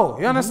understand. Yo,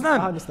 you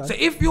understand? I understand. So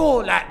if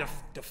you're like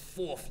the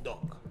fourth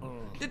dog,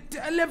 the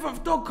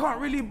 11th dog can't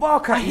really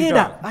bark at I you. hear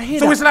dog. that. I hear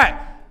so that. it's like,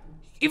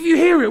 if you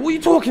hear it, what are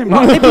you talking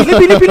about? Lippy.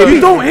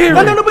 You don't hear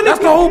it. No, but That's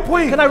Lippy. the whole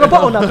point. Can I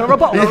rebuttal now? Can I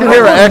rebuttal? You can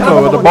hear an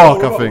echo of the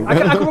bark, I think. I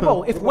can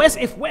rebuttal. If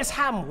West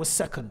Ham was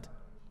second,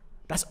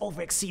 that's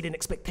over exceeding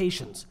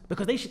expectations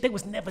because they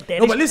was never there.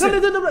 No, but listen.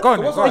 No. Go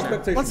on, What's go on.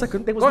 expectations? 1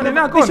 second. They was Go on, never,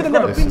 now, they go on, should have go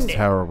never on. been This is there.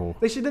 terrible.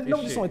 They should.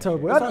 No, it's not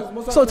terrible.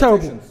 what's So our terrible.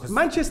 expectations?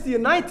 Manchester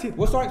United.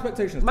 What's our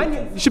expectations?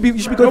 You should be No,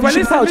 going but for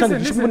listen, title listen,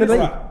 challenge. You should be winning the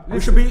league. listen. We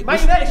should be. Man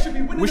United should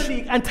be winning the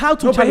league and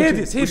title No, but hear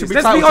challenges. this. should be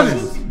Let's be title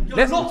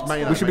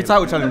honest. We should be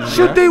title challengers.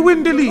 Should they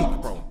win the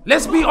league, bro?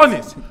 Let's be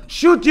honest.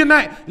 Should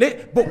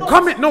United? But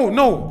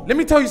no. Let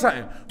me tell you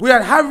something. We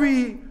had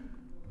Harry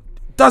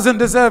doesn't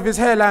deserve his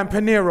hairline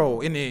Pinero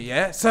in here,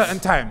 yeah? Certain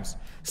times.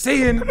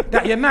 Saying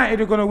that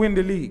United are gonna win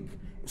the league.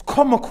 It's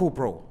comical,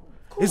 bro.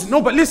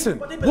 But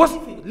listen.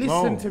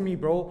 Listen to me,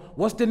 bro.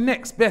 What's the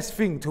next best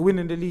thing to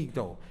winning the league,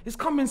 though? It's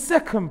coming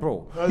second,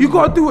 bro. You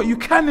gotta do what you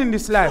can in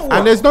this life.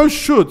 And there's no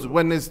should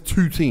when there's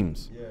 2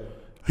 teams.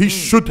 He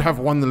should have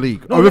won the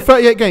league. Over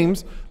 38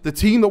 games, the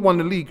team that won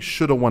the league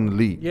should have won the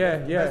league. Yeah.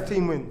 Best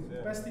team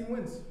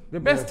wins. The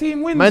best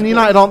team wins. Man bro.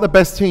 United aren't the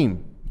best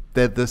team.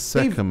 They're the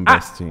second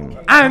best team.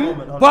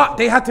 But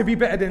they had to be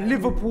better than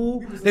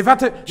Liverpool. They've had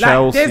to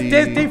Chelsea.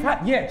 They've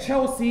had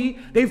Chelsea.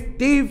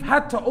 They've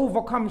had to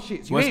overcome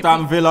shit. West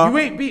Ham, Villa. You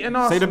ain't beating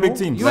Arsenal. Say the big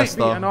teams. You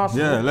Leicester. ain't beating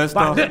Arsenal. Yeah,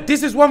 Leicester. But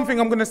this is one thing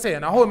I'm gonna say,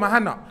 and I hold my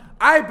hand up.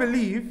 I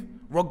believe,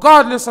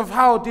 regardless of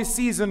how this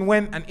season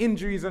went and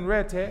injuries and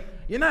rare tear,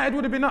 United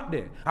would have been up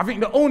there. I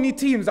think the only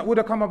teams that would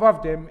have come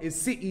above them is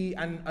City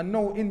and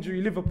no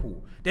injury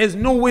Liverpool. There's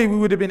no way we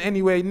would have been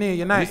anywhere near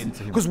United.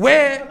 Because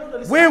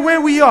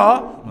where we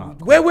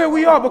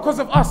are because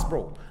of us,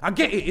 bro. I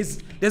get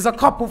it. There's a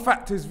couple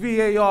factors,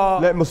 VAR.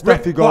 Let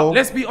Mustafi go. But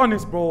let's be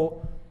honest,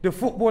 bro. The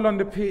football on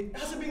the pitch.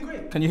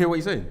 Can you hear what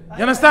he's saying?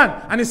 You understand?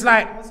 And it's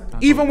like,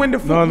 even when the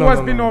football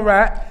has been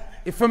alright,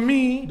 for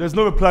me, There's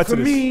no reply to for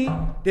this. me,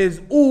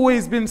 there's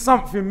always been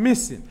something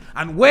missing.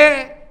 And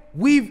where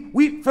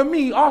for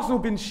me, Arsenal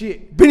been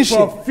shit for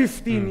shit.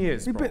 15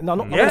 years. Bro. No,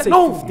 not Yeah? say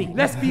No, 15.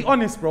 let's be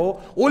honest, bro.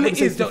 All it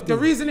say is, the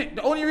 15.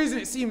 only reason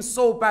it seems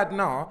so bad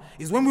now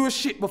is when we were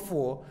shit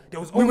before, there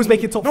was We was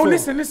making top No, four.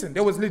 listen,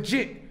 there was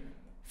legit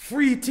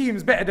 3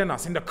 teams better than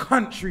us in the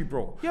country,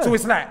 bro. Yeah. So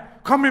it's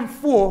like, coming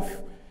 4th,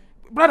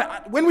 brother,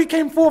 when we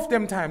came 4th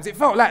them times, it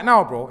felt like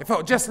now, bro. It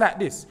felt just like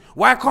this.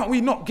 Why can't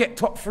we not get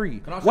top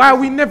 3? Why are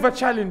we never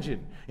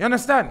challenging? You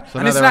understand? So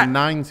and now it's there are like,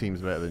 9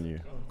 teams better than you.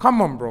 come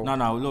on, bro.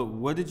 No, look,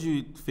 where did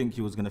you think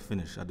you was going to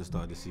finish at the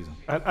start of this season?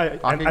 I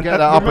can get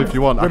that up if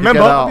you want. I can Remember,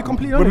 get that up.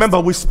 completely honest. remember,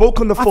 we spoke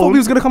on the I thought phone. we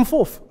was gonna come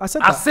fourth. I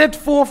said that. I said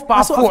 4th, but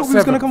I thought thought we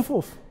was gonna 7th. come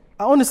fourth.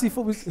 I honestly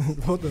thought we was.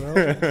 What the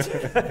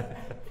hell?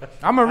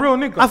 I'm a real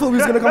nigga. I thought we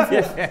was gonna come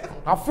fourth.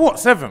 I thought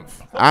 7th.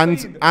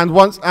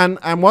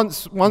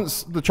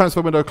 Once the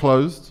transfer window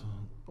closed,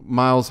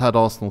 Miles had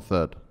Arsenal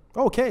 3rd.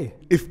 Okay.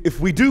 If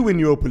we do win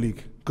Europa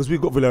League, because we've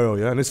got Villarreal,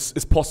 yeah, and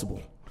it's possible,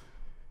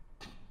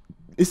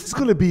 is this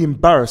going to be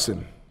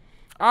embarrassing?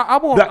 I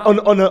won't. That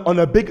on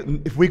a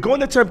big, if we go in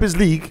the Champions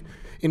League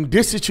in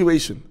this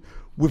situation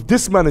with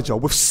this manager,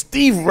 with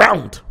Steve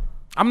Round,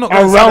 I'm not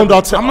around gonna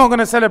our celebrate. I'm not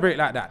gonna celebrate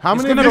like that. How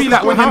It's many, gonna of be your,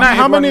 like when how, United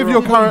how many won of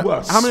your Europa. current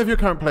Worse. how many of your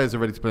current players are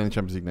ready to play in the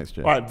Champions League next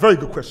year? all right, very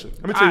good question.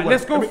 Let me tell you Alright, what.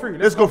 let's go through.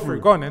 Let's go through.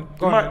 Go on then.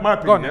 Go on. My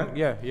then. opinion, Go on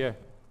then. Yeah.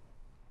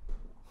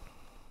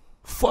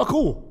 Fuck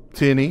all.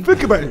 Tierney.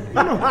 Think about it.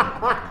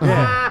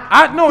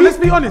 No, let's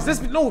be honest.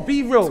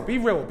 Be real,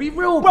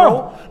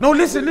 bro. No,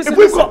 listen. If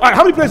we've got, all right,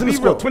 how many players in the Be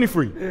squad? real.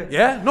 23.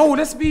 Yeah. No,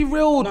 let's be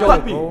real, though,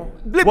 bro.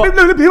 Hear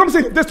what I'm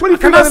saying? There's 23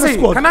 Can I players in the say?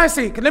 squad. Can I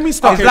say? Let me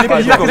start. Is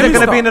Laka going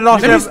to be in the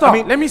last year?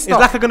 Let me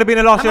start. Is Laka going to be in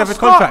the last year of his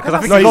contract? Because I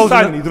think No, he he's goes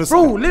signing. in He's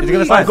Bro, gonna let Is he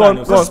gonna me sign? Go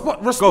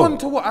on. respond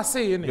to what I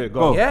say, innit?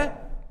 go. Yeah.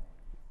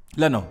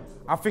 Leno.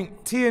 I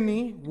think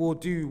Tierney will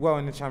do well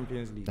in the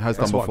Champions League. Has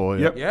done one. before,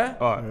 Yep. Yeah.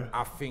 All right.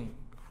 I think.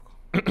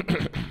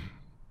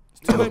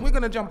 We're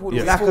gonna jump all the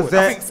way Yeah. forward. I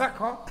Lacazette. think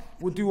Saka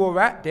will do all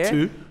right there.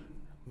 2.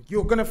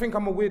 You're gonna think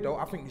I'm a weirdo.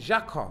 I think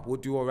Xhaka will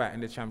do all right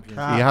in the Champions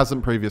League. He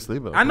hasn't previously,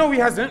 but I know he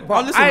hasn't,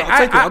 but listen, I'll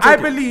take it, I'll I take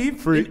it.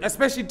 believe, 3.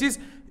 especially this,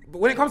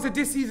 when it comes to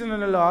this season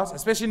and the last,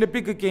 especially in the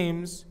bigger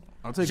games,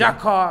 I'll take it.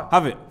 Xhaka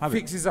Have it.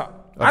 fixes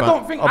up. I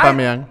don't think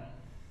Aubameyang.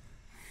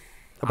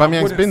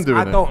 Aubameyang's been doing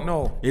I it. don't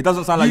know. It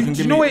doesn't sound like you can Do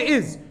give you know me. what it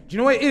is? Do you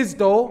know what it is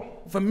though?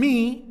 For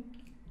me,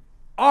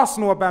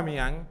 Arsenal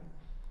Aubameyang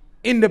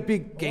in the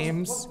big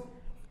games.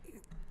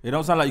 It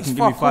don't sound like you can it's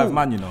give me fuck 5 all.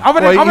 man, you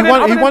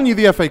know. He won you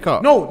the FA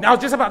Cup. No, I was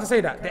just about to say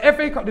that. The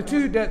FA Cup, the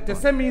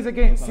semis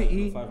against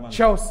City,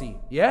 Chelsea,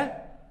 yeah?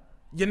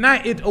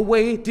 United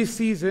away this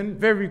season,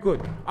 very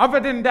good. Other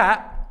than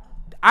that,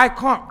 I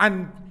can't,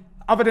 and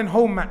other than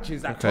home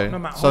matches at Okay.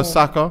 Tottenham at So home.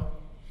 Saka,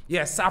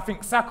 Yes, I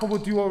think Saka will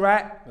do all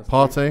right.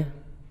 Partey,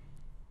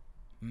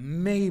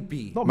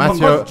 Maybe.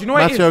 Matteo Do you know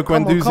what it is?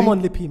 Guendouzi. Come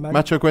on, Lippy, man.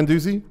 Matteo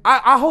Guendouzi.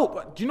 I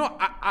hope, do you know,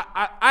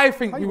 I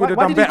think we would have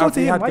done did you better go if to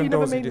we him? had Why them you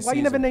never those in named? this Why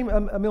you never season.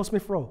 named Emil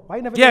Smith Rowe? Why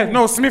you never? Yeah, named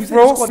no, him? Smith He's in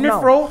the Rowe, squad Smith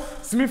now. Rowe,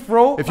 Smith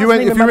Rowe. If you were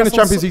in the Madison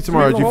Champions League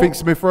tomorrow, do you Rowe. think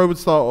Smith Rowe would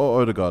start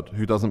or Odegaard,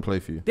 who doesn't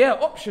play for you?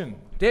 Their option.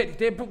 Yeah, I'm if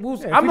not we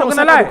going don't to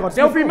sign lie. Odegaard,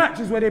 There'll Smith be Rowe.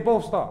 matches where they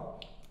both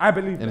start. I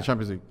believe In the that.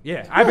 Champions League.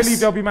 Yeah, I believe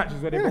there'll be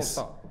matches where they both Yes.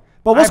 start.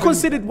 But I what's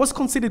believe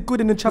considered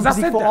good in the Because I Champions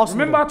League said for that. Arsenal?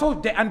 Remember I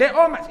told you, and there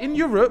are matches in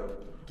Europe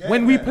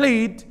when we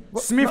played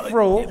Smith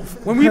Rowe,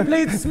 when we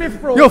played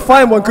Smith Rowe, You're a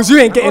fine one because you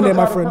ain't getting there,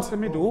 my friend.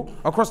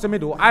 Across the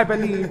middle, I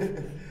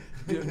believe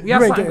we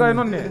have something going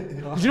on there.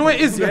 Do you know what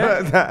it is,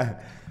 yeah?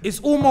 It's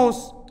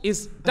almost,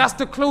 that's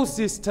the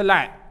closest to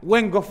like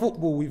Wenger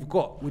football we've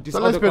got with this. So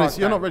let's be honest,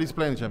 you're not ready to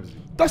play in the Champions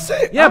League. That's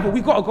it. Yeah, but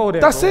we gotta go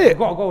there. That's bro. it. We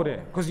gotta go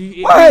there because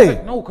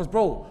Why? No, because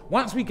bro,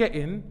 once we get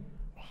in,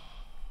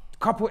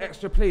 couple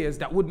extra players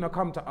that wouldn't have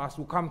come to us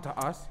will come to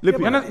us.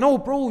 Lippy. No,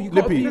 bro, you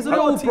gotta be There's a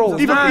lot of bro.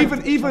 teams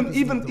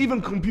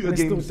Even computer They're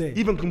games. still there.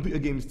 Even computer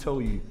games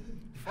tell you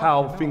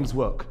how things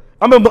work.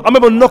 I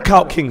remember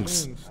Knockout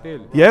Kings.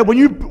 Still. Yeah, when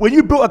you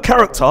built a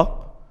character,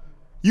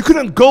 you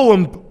couldn't go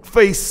and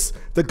face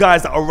the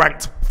guys that are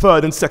ranked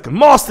third and second.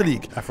 Master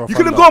League. You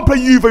couldn't go and play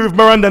Juve with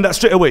Miranda and that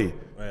straight away.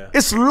 Yeah.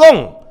 It's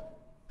long.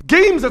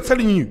 Games are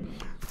telling you.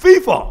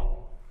 FIFA.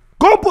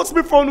 Go and put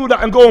Smith Rowe and all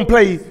that and go and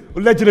play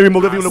legendary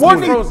mode. Whatever you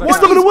want to call it.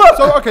 It's not gonna work.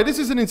 So okay, this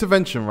is an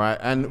intervention, right?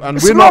 And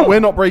It's we're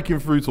long. not breaking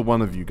through to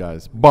one of you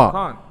guys. But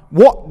Can't.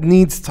 what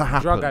needs to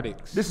happen? Drug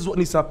addicts. This is what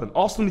needs to happen.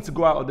 Arsenal need to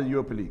go out of the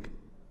Europa League.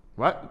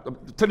 Right? I'm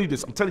telling you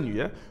this. I'm telling you,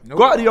 yeah?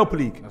 Go out of the Europa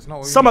League. That's not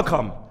what we Summer need.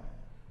 come.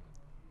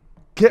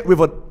 Get with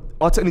a...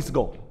 Arteta needs to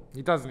go.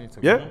 He does need to.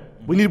 Yeah?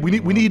 We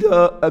need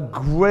a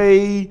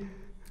grey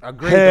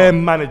grey hair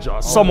dog. manager.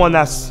 Someone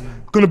that's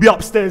going to be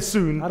upstairs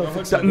soon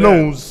that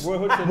knows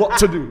what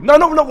to do. No,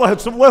 not Roy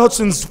Hodgson. Roy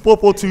Hodgson's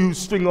 4-4-2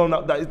 string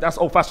on that's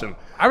old fashioned.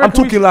 I'm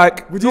reckon we talking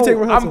like... Would you take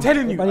Roy I'm Hodgson?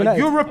 telling you, Man a United?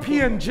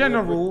 European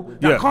general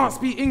that Yeah. can't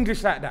speak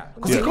English like that.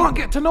 Because Yeah. he can't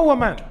get to know a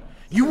man.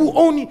 You will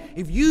only,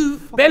 if you,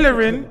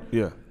 Bellerin,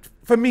 Yeah.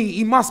 for me,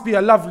 he must be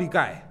a lovely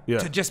guy Yeah.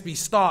 to just be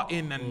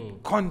starting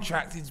and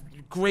contract. He's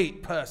a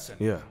great person.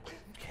 Yeah.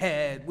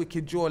 Hair,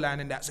 wicked jawline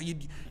and that. So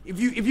if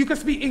you can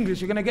speak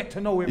English, you're gonna get to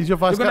know him. He's your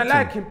vice You're gonna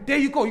captain. like him. There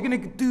you go. You're gonna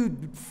do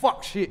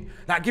fuck shit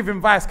like give him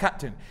vice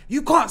captain.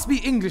 You can't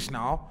speak English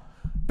now.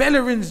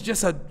 Bellerin's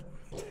just a.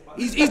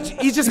 He's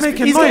just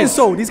making He's noise. getting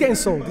sold. He's getting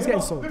sold. He's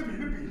getting sold.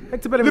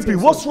 Hector Bellerin's Lippy,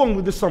 getting what's sold. wrong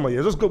with this summer?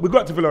 Yeah, let's go. We go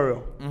out to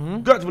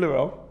Villarreal. Go out to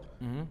Villarreal.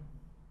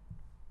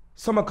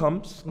 Summer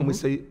comes and we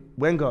say,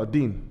 Wenger,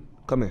 Dean,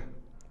 come here,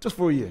 just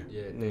for a year.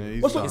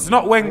 What's wrong? It's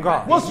not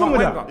Wenger. What's It's wrong not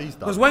with Wenger. that? He's done.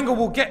 Because Wenger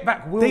will get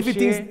back Wilshere David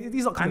Dean's-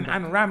 he's not coming back.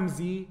 and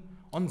Ramsey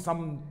on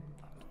some.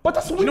 But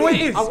that's what You know what it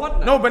need. is? I want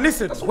that. No, but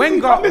listen, what we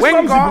need. Wenger, I miss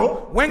Ramsey,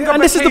 bro. Wenger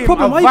And this is the became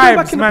problem. a Why are you going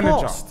back vibes in the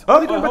manager. past? Why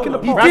are you going back in the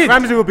He past? did.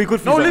 Ramsey will be good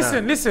for No, you.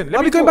 listen. Why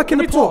are we going back in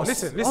the past?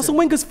 Listen. Arsene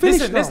Wenger's finished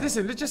listen, now.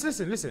 listen. Just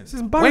listen. is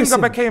embarrassing.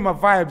 Wenger became a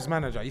vibes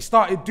manager. He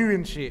started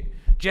doing shit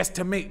just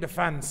to make the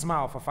fans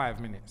smile for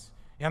 5 minutes.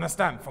 You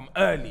understand? From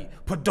early,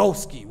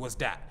 Podolski was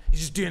that. He's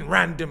just doing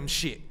random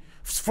shit.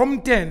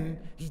 From then,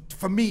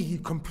 for me, he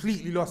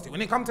completely lost it.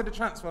 When it comes to the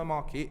transfer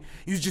market,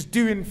 he was just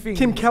doing things.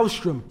 Kim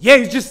Kellstrom. Yeah,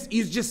 he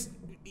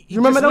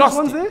remember just those lost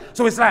ones it. there?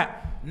 So it's like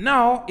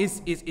now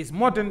it's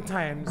modern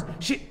times.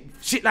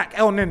 Shit like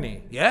El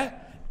Nene, yeah.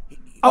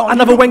 Oh, he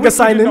another looked Wenger wicked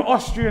signing. in the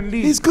Austrian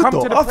league. He's good Come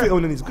though. to the I Prem. think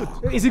Onan is good.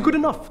 Is he good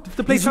enough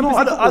to play He's not.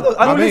 Champions League I football? don't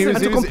I mean, and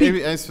to compete?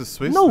 it's for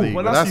Swiss No. League.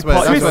 Well, but that's that's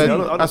part where Swiss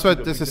League. that's where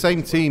it's the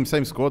same team,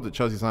 same squad that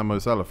Chelsea signed Mo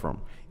Salah from.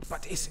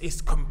 But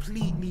it's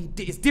completely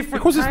it's different.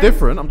 Of course it's times.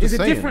 different, I'm just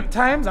It's saying. different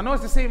times. I know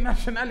it's the same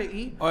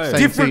nationality. Oh, yeah.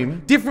 Same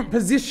team. Different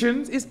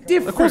positions. It's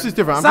different. Of course it's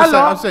different.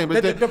 I'm saying,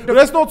 but but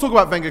let's not talk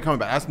about Wenger coming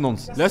back. That's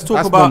nonsense. Let's talk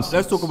That's about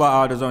nonsense.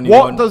 how there's only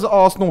What one. does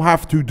Arsenal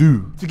have to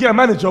do? To get a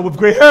manager with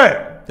grey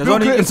hair. There's Bill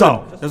only Clinton's listen,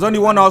 out. there's only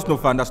one Arsenal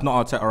fan that's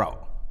not Arteta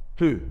out.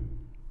 Who?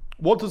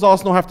 What does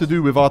Arsenal have to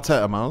do with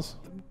Arteta, Miles?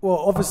 Well,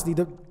 obviously,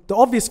 the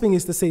obvious thing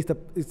is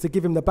to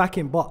give him the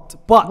backing, but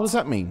What does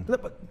that mean?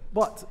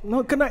 But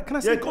no, can I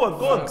say? Yeah, go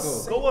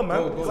on,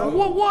 man.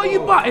 What are you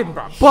butting,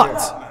 bro?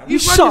 But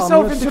You've shut run up,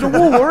 yourself man. into the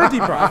wall already,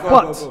 bro.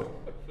 But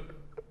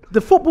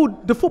the football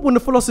and the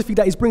philosophy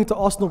that he's bringing to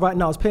Arsenal right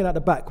now is playing at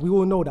the back. We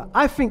all know that.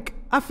 I think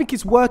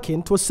it's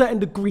working to a certain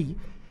degree.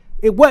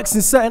 It works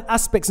in certain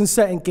aspects in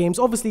certain games.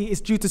 Obviously, it's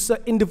due to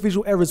certain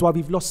individual errors why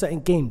we've lost certain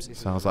games.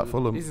 Sounds like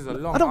Fulham. This is a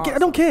long. I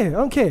don't care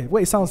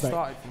what it sounds like.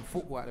 Started from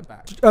football at the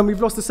back.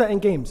 We've lost to certain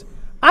games.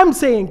 I'm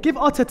saying give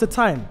Arteta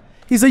time.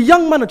 He's a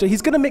young manager.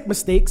 He's going to make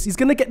mistakes. He's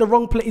going to get the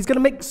wrong play. He's going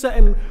to make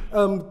certain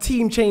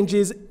team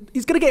changes.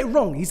 He's going to get it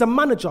wrong. He's a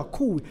manager.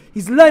 Cool.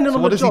 He's learning So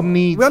on what the does job. he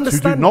need We to do?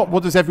 understand. Not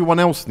what does everyone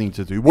else need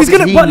to do? What He's does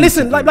gonna, he but need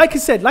listen, to like do?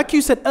 like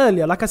you said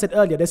earlier,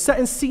 there's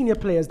certain senior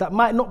players that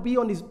might not be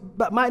on his,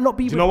 that might not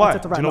be. Do you know why?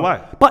 Arteta Do right you know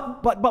now.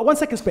 why? But 1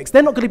 second, Specs.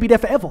 They're not going to be there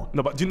forever.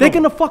 No, but do you they're know-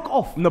 going to fuck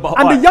off. No, but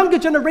and why? the younger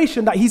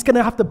generation that he's going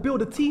to have to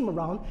build a team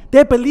around,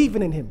 they're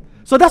believing in him.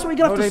 So that's what we're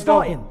going to have to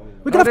start in.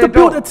 We're going to have to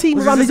build a team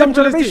around the young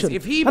generation,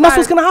 and that's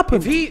what's going to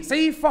happen. Say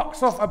he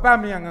fucks off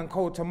Aubameyang and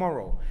Cole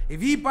tomorrow.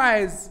 If he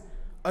buys,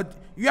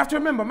 you have to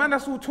remember, man,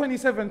 that's all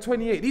 27,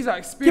 28. These are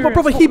experienced.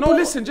 brother, he bought-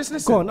 listen, just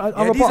listen. Go on, I'll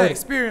these rebuttal are it.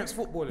 experienced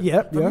footballers.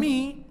 Yeah, For yeah.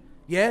 me,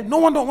 no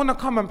one don't want to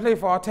come and play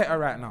for Arteta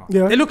right now.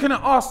 Yeah. They're looking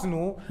at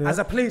Arsenal as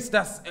a place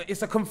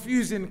it's a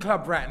confusing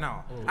club right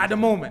now at the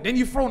moment. Then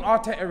you've thrown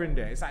Arteta in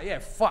there. It's like, yeah,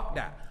 fuck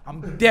that.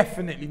 I'm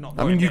definitely not I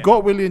going mean, you there.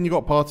 got Willie and you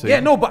got Partey.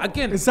 Yeah, no, but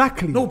again,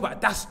 Exactly. No, but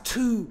that's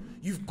two.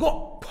 You've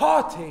got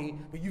Partey,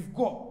 but you've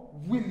got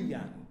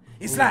Willian.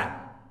 It's like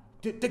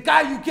the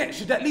guy you get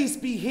should at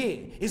least be here.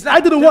 It's like I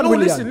didn't want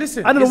Willian.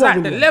 Listen. I didn't It's want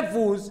like the Willian.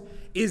 levels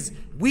is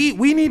we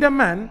need a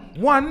man.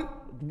 One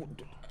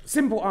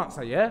simple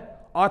answer, yeah.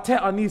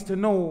 Arteta needs to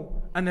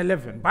know an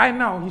 11. By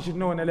now, he should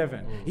know an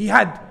 11. He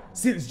had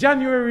since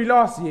January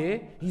last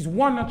year. He's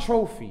won a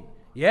trophy,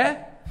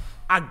 yeah.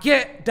 I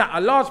get that a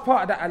large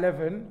part of that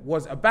 11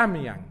 was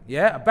Aubameyang,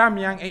 yeah.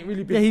 Aubameyang ain't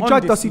really been. Yeah, he on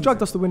dragged this us. He season.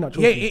 dragged us to win that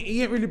trophy. Yeah,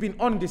 he ain't really been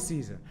on this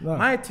season. No.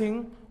 My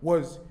thing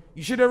was,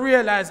 you should have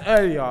realised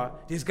earlier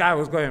this guy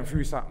was going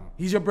through something.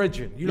 He's your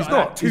brethren. You He's lot are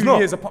not. like 2 He's not.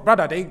 years apart,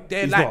 brother.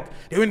 They're He's like not.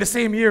 they're in the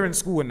same year in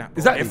school and that. Bro.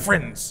 Exactly. They're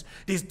friends.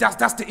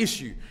 That's the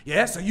issue.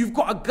 Yeah. So you've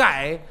got a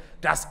guy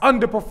that's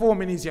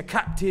underperforming. He's your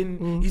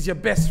captain. He's your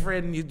best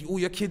friend. All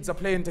your kids are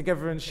playing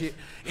together and shit.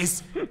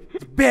 It's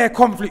bare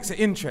conflicts of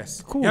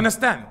interest. Cool. You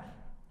understand?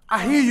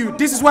 I hear you.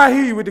 This is why I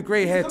hear you with the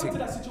grey hair thing.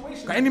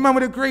 Got any man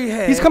with a grey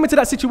hair? He's coming to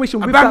that situation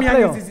with that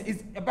player.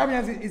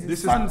 Aubameyang is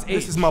his son's age.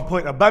 This is my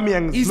point.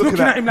 Aubameyang He's looking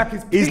at him like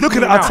he's he's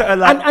looking picking at him Arteta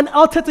like. And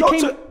Arteta Don't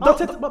came. you-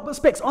 don't- But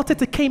Specs,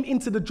 Arteta came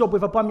into the job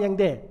with Aubameyang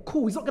there.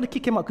 Cool. He's not going to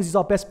kick him out because he's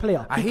our best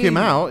player. I Kick hear him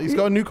you. out. He's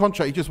got a new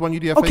contract. He just won you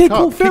the FA Okay, Cup.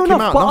 cool, fair Kick him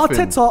enough, out, but nothing.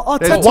 Arteta-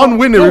 There's Arteta- one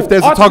winner No, if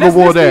there's a let's tug of be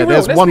war real, there.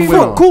 There's let's one be winner.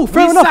 real. Cool,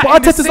 fair We enough, sat but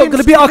in the Arteta's not same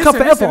gonna be at our studio- club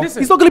forever.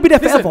 listen. He's not gonna be there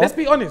Listen, forever. Let's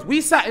be honest.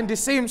 We sat in the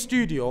same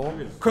studio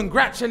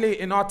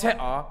congratulating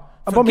Arteta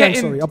for Aubameyang,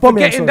 getting, sorry. for Aubameyang,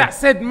 getting sorry. that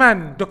said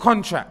man the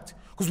contract.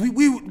 Because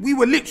we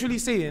were literally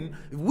saying,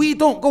 if we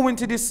don't go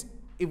into this,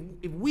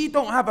 if we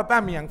don't have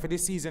Aubameyang for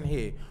this season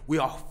here, we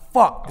are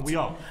fucked. We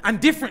are. And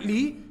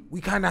differently,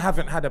 we kind of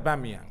haven't had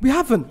Aubameyang. We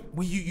haven't.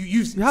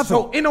 You haven't.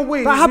 So in a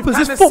way, That happens. we've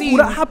It's kinda football, seen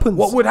that happens.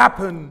 What would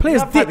happen?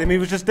 Players I've had dip. him, he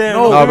was just there.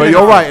 No, No, but fair you're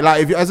enough. right.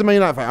 Like, as a Man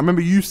United fan, I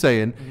remember you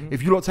saying,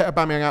 if you lot take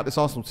Aubameyang out this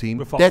Arsenal team,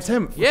 they're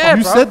 10th. Yeah,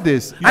 you bruv. said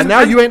this, and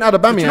now you ain't had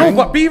Aubameyang. No,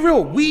 but be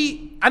real.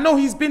 I know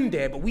he's been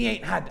there, but we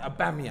ain't had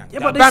Aubameyang. Yeah, The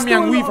but there's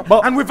still Aubameyang a we've, lot-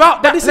 but- and without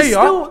but that this is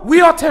player, still-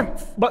 we are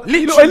 10th. But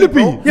literally, Lippy,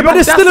 bro. Yeah, but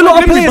there's That's still a what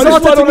lot of Lippy- players but this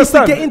is what I Arteta needs to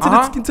understand.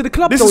 get into the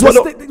club. This though. is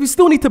what We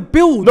still need to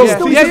build. No, We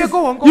still yeah, need yeah, to-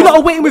 go on, go You on. lot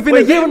are waiting within a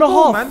Wait, year and a go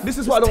on, half. man. This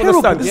is what I It's don't terrible.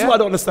 understand. This is what I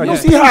don't understand. No You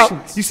see how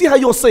patience. you see how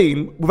you're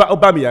saying without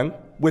Aubameyang,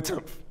 we're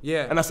 10th.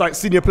 Yeah. And that's like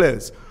senior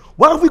players.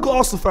 Why have we got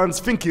Arsenal fans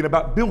thinking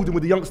about building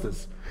with the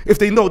youngsters if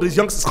they know these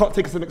youngsters can't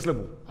take us to the next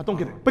level? I don't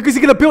get it. Because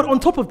you're going to build on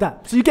top of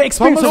that. So you get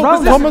experience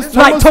Thomas around Partey. that.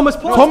 Like Thomas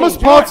Partey. Thomas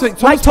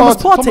Partey. Like Thomas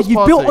Partey,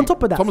 you built on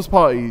top of that. Thomas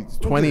Partey's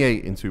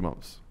 28 in 2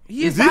 months.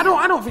 Yes, I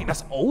don't think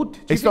that's old. Do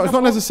you It's think not that's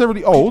old?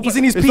 necessarily old. He's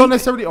in his It's peak. not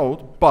necessarily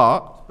old,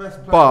 but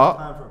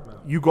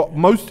you got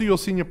most of your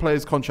senior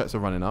players' contracts are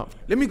running up.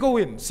 Let me go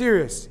in.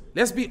 Serious.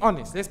 Let's be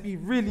honest. Let's be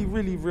really,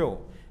 really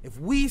real. If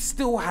we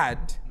still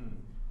had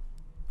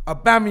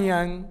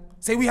Aubameyang,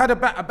 say we had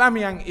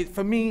Aubameyang, it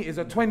for me is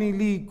a 20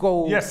 league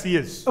goal. Yes, he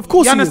is. Of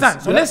course You he is.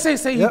 understand? So Yeah. let's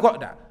say he Yeah. got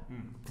that.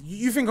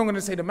 You think I'm going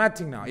to say the mad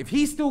thing now? If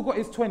he still got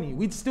his 20,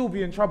 we'd still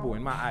be in trouble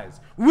in my eyes.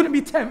 We wouldn't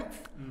be 10th,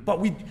 but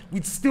we'd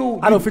still.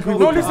 I don't think we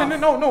No, would. listen,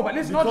 no, but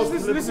listen, no,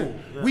 just listen.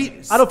 We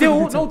I don't think still,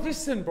 we'd be no,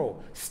 listen, bro.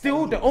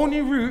 Still, the only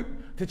route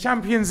to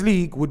Champions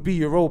League would be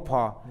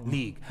Europa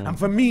League, and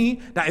for me,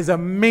 that is a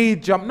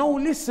major. No,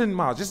 listen,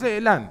 Miles, just let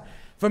it land.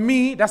 For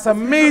me, that's a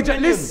major.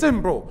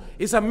 Listen, bro,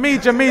 it's a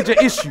major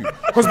issue.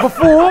 Because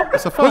before,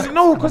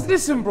 because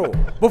listen, bro,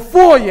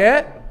 before,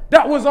 yeah,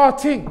 that was our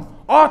thing.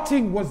 Our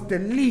thing was the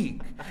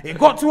league. It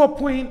got to a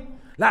point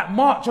like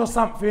March or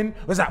something.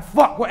 It was like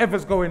fuck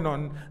whatever's going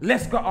on.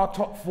 Let's get our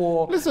top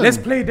 4. Listen, let's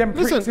play them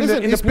pricks listen, in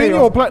the it's been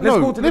your playoffs. plan. Let's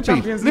No, go to the Lippy,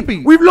 Champions League.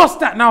 Lippy. We've lost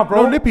that now,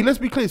 bro. No, Lippy, let's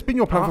be clear. It's been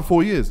your plan for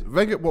 4 years.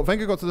 Wenger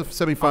got to the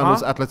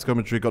semi-finals. Atletico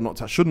Madrid got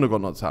knocked out. Shouldn't have got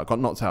knocked out. Got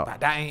knocked out.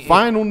 That ain't it.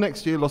 Final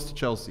next year, lost to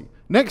Chelsea.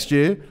 Next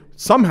year,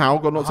 somehow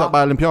got knocked out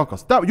by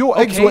Olympiacos. That your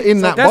eggs Okay, were in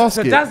so that that's-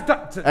 so basket.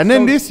 that's that- And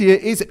then so this year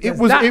Does it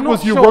was that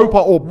not Europa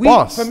show or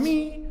bust. For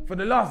me, for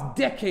the last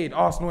decade,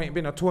 Arsenal ain't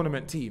been a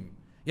tournament team.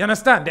 You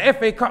understand? The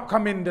FA Cup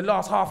come in the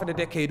last half of the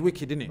decade,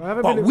 wicked, innit?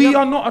 But we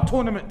are not a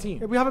tournament team.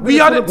 Yeah, we haven't We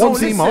been a are the tournament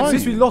team, listen, are you?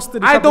 since we lost to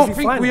the I Champions don't League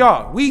think final. we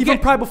are. We Even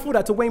get prior before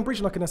that to Wayne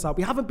Bridge knocking us out.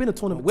 We haven't been a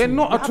tournament We're team.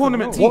 not We a haven't,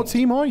 tournament no. team. What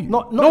team are you?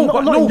 Not in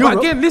but Europe.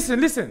 again,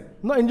 listen.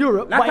 Not in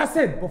Europe. Like but I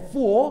said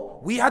before,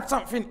 we had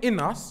something in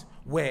us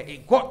where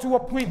it got to a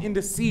point in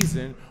the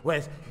season where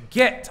it's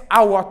get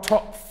our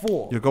top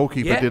 4. Your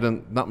goalkeeper Yeah?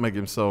 didn't nutmeg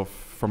himself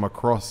from a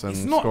cross and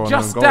It's score not an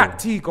just own goal. that,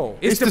 Tigo.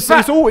 It's the the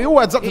fact. same. It all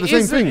adds up to the It same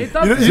isn't, thing. it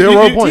doesn't. You-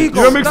 0 points. you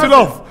don't mix it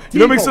off. You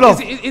don't mix it off.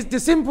 It's the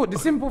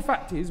simple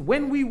fact is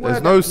when we were.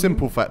 There's no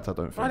simple fact, I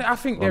don't think. I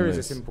think on there is a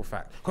this. simple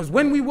fact because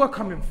when we were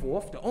coming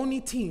forth, the only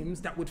teams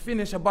that would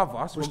finish above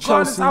us, Was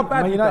regardless Chelsea, how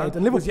bad Man we United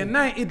done, and was Liverpool.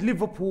 United,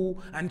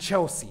 Liverpool, and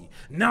Chelsea.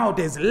 Now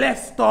there's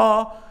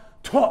Leicester,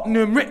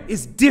 Tottenham.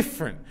 It's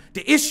different.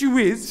 The issue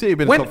is City have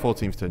been when- the top 4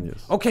 teams 10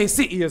 years. Okay,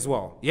 City as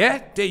well.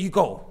 Yeah, there you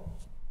go.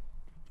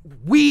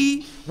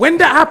 When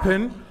that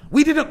happened,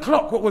 we didn't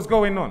clock what was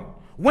going on.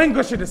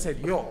 Wenger should have said,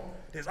 yo,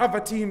 there's other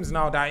teams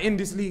now that are in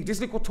this league, this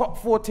little top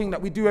 4 thing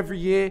that we do every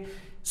year.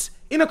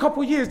 In a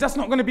couple of years, that's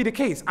not going to be the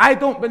case. I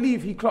don't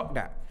believe he clocked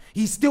that.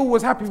 He still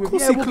was happy with,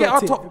 course yeah, he we'll get our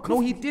clocked it. top. Of No,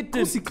 course- he of didn't.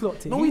 course he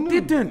clocked it. No, He he knew.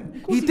 didn't.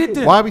 Of course He he did.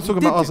 didn't. Why are we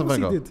talking He about didn't. Arsene Of course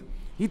he Wenger? did.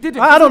 He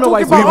didn't. I don't know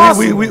why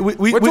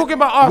We're talking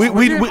about Arsenal.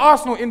 We're doing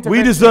Arsenal intervention.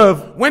 We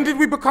deserve. When did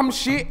we become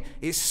shit?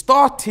 It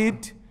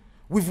started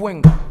with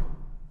Wenger.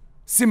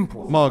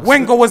 Simple. Marks,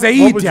 Wenger was a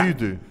What would idiot. you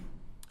do?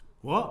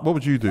 What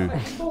would you do?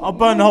 I'll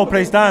burn the whole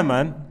place down,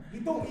 man.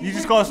 You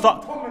just gotta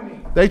start.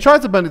 They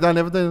tried to burn it down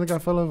the other day and the guy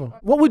fell over.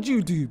 What would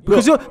you do?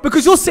 Because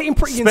you're sitting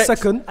pretty in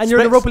second and you're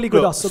in the Europa League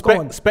with us. So go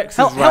on. Specs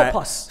help is right. Help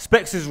us.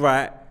 Specs is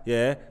right.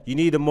 Yeah, you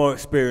need a more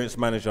experienced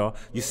manager.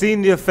 You've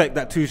seen the effect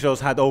that Tuchel's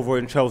had over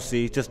in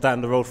Chelsea, just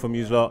down the road from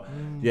you lot.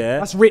 Yeah,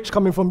 That's rich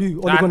coming from you.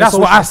 That's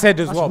what I said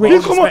as well.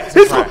 rich. Come on,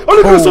 he's got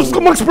only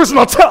got more experience than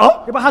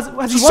Arteta. Yeah, but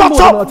has he Shut won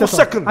more up than for a Arteta?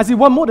 second. Has he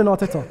won more than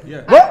Arteta?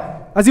 Yeah.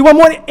 What? Has he won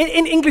more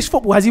in English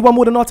football? Has he won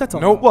more than Arteta?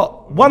 No.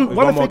 What? One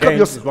one more FA Cup.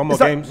 games. One more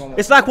games.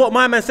 It's like what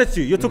my man said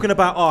to you. You're talking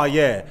about,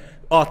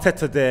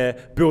 Arteta there,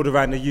 build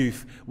around the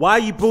youth. Why are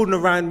you building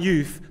around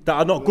youth that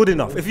are not good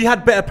enough? If you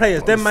had better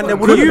players, then man, they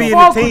wouldn't You be in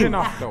far the good team.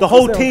 enough, though. The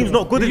whole team's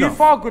not good You enough.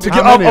 far good To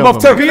enough. get many above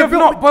of 10. We have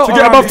not built To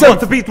get around above the 10. youth.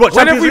 To beat what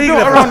When have Champions we League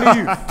built level? around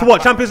the youth? To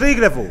what Champions League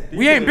level?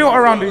 We ain't built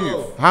around the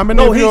youth. How many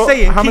No, of he's your,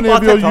 saying how keep many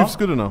of your Arteta. youth's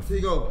good enough?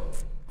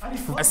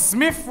 A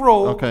Smith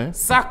Rowe, Okay.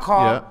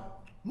 Saka,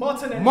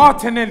 Yeah.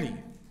 Martinelli.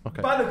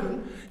 Okay.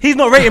 He's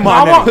not rating I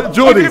Martinelli. want,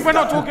 Jordy. even if we're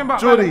not talking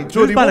about Jordy,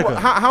 Balogun?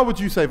 how would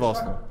you save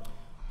Arsenal?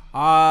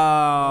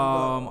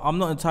 I'm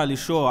not entirely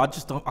sure.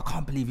 I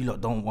can't believe you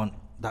lot don't want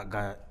that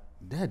guy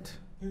dead.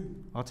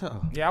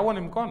 Arteta. Yeah, I want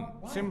him gone.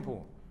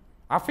 Simple.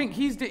 I think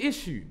he's the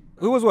issue.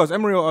 Who was worse,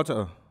 Emery or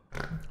Arteta?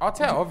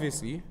 Arteta,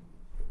 obviously.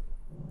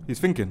 He's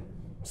thinking.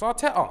 It's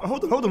Arteta.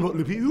 Hold on,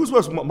 Lippy. Who's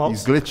worse, Miles?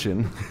 He's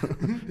glitching.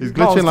 He's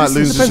glitching like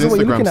this losing depends on what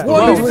you're Instagram looking at. story.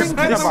 What are you It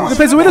thinking about?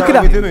 depends on what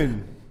we're looking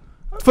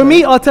at. For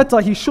me,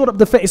 Arteta, he shored up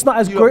the fence. It's not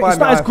as great. It's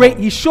not as great.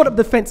 He shored up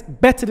the fence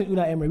better than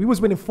Unai Emery. We was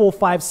winning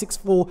 4-5,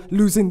 6-4,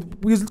 losing.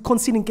 We was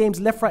conceding games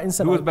left, right, and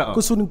centre. Who was better?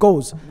 Conceding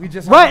goals. We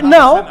just Right have another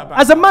now, centre-back.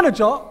 as a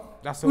manager,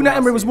 That's all Unai I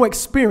Emery was see. more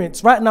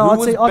experienced. Right now, Who I'd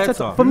was say Arteta.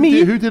 better? For me,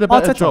 Who did a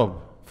better Arteta.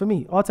 job? For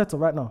me, Arteta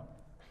right now.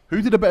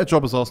 Who did a better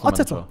job as Arsenal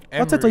Arteta.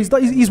 manager?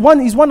 Arteta. He's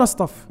won us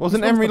stuff.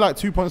 Wasn't He's won Emery stuff. like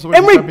 2 points away?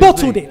 Emery from Champions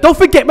bottled League? it. Don't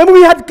forget. Remember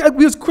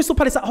we was Crystal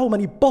Palace at home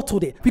and he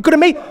bottled it. We could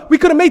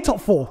have made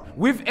top 4.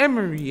 With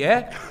Emery,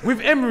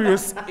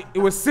 it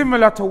was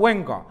similar to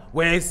Wenger,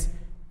 whereas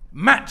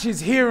matches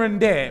here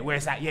and there, where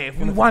it's like, if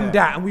we won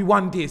that and we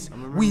won this,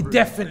 we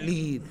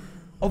definitely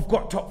have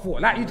got top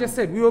 4. Like you just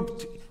said,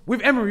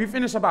 with Emery, we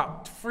finished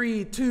about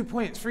 3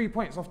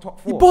 points off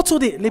top 4. He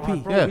bottled it, Lippy.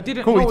 Bro, Yeah, we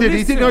didn't. cool. No, He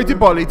did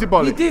bottle it.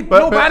 He did.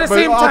 But at the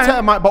same time,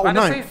 Arteta might bottle at the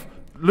ninth. same-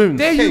 Loons.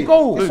 There you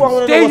go. That's what I wanna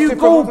know There what's you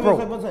different. go, One second,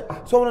 bro. one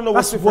second. So I want to know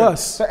what's That's different.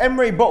 worse. So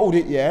Emery bottled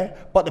it, yeah,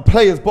 but the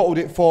players bottled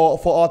it for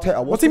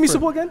Arteta. What team you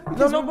support again?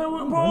 No,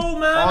 bro,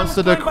 man.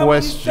 Answer the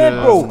question.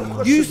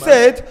 Bro, you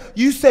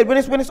said when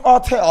it's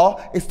Arteta,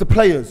 it's the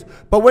players,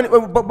 but when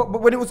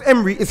it was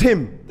Emery, it's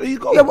him. There you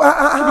go. Yeah,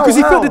 Because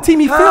he filled the team.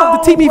 He filled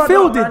the team. He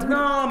fielded.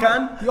 Nah,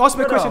 man. You asked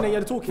me a question and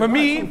you're talking. For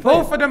me, Right,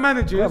 both of the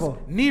managers, Whatever.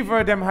 neither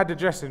of them had the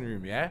dressing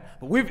room, yeah?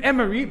 But with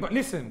Emery,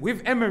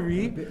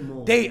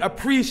 they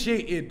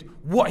appreciated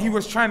what he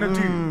was trying to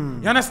do.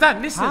 You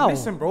understand? How?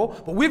 Listen, bro.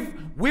 But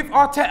with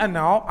Arteta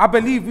now, I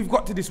believe we've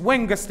got to this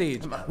Wenger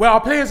stage where our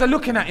players are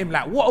looking at him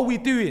like, what are we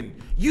doing?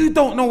 You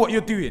don't know what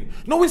you're doing.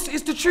 No, it's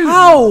the truth.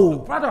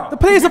 How? Brother, The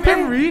players with are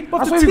playing- Emery, but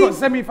that's the why we got team-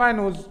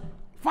 semi-finals.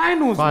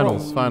 Finals,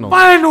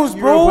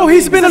 Bro, bro.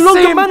 he's been a It's the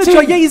longer same manager.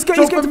 team. Yeah, he's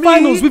getting So to for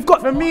finals. me- We've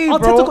got for me, Arteta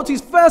bro. got to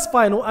his first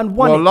final and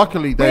won Well, it.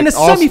 luckily, We're in a they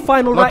asked-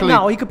 semi-final right luckily-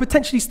 now. He could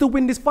potentially still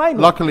win this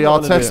final. Luckily, Still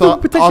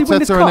potentially win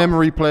this Arteta cup. and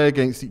Emery play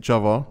against each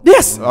other.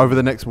 Yes. Over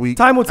the next week.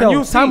 Time will tell.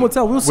 you'll Time see. will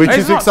tell. We'll see. Which It's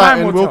is not exciting.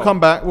 time will We'll tell. come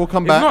back. We'll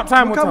come back. It's not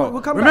time We'll will come- tell.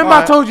 we'll come Remember,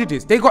 back. I told you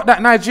this. They got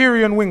that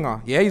Nigerian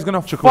winger. Yeah, he's gonna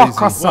Chukwueze.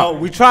 fuck us Well, up.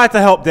 we tried to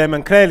help them,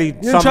 and clearly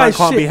don't some try man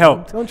can't shit. be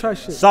helped. Don't try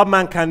shit. Some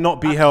man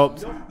cannot be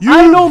helped.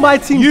 I know my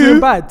team's you- doing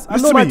bad. I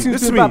listen know to my me, team's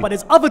listen doing to bad, me. but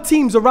there's other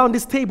teams around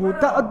this table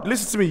that are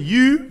Listen to me,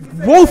 you.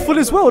 woeful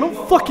as well.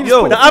 Don't fucking.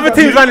 Yo, The other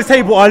teams around this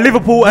table are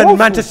Liverpool and Woeful.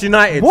 Manchester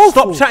United.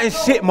 Woeful. Stop chatting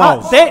shit,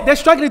 Miles. They're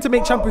struggling to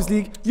make Champions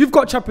League. You've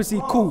got Champions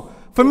League. Cool.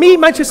 For me,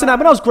 Manchester United,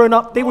 when I was growing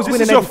up, they was This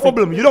winning is your everything.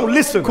 problem. You don't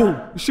listen. Cool.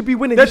 You should be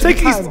winning. They're You should be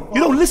taking. tired.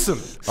 You don't listen.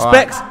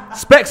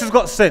 Specs has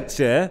got sense,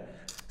 yeah?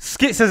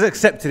 Skits has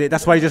accepted it.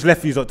 That's why he just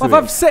left you to But it.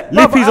 I've said-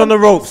 Lippy's but on the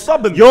I'm ropes.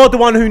 stubborn. You're the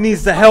one who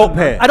needs the help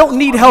here. I don't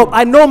need help.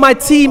 I know my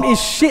team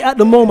is shit at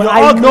the moment. You're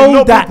I arguing know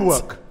no that.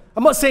 paperwork.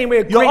 I'm not saying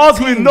we're a You're great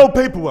arguing team. no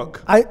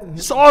paperwork.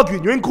 Just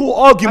arguing. You're in court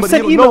arguing. I've but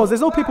sent you don't know. emails.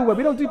 There's no paperwork.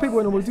 We don't do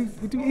paperwork anymore.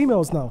 We do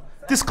emails now.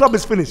 This club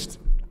is finished.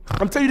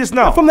 I'm telling you this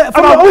now. From the And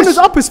I owners wish-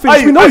 up is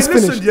finished. We know it's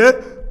listen, finished. yeah.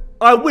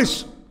 I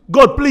wish,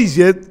 God, please,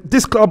 yeah.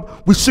 This club,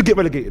 we should get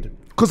relegated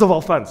because of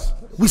our fans.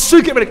 We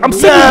should get relegated. I'm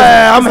saying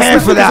I'm here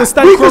for that.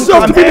 We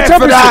deserve to be in the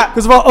championship.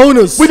 Because of our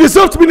owners. We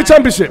deserve to be in the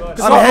championship.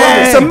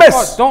 It's a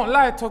mess. Don't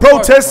lie to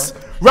Protests,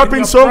 God, rapping in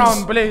your songs.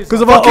 brown blazer.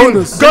 Because of our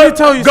owners. Let me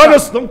tell you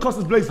Gunners, something. don't cost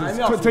us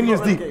blazers. 10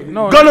 years deep.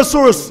 No.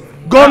 Gunnosaurus,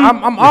 gone.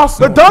 I'm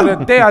Arsenal. They're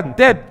done. They are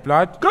dead,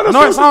 blood. God, I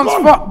know it Arsenal's sounds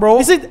gone. fucked, bro.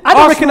 Is it? I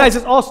don't recognize it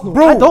as Arsenal.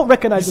 Bro. I don't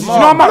recognize it. You know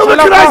how I much don't I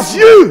love recognize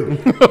Arsenal?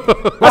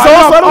 you. I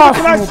I love don't Arsenal,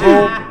 recognize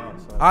bro. you.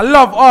 I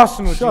love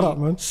Arsenal. Shut G, up,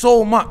 man.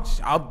 So much.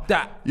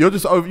 You're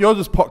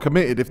just pot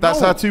committed. If that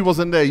tattoo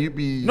wasn't there, you'd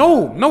be.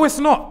 No, it's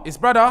not. It's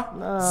brother.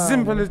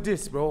 Simple as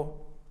this, bro.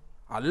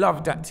 I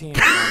love that team.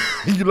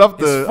 You love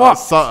the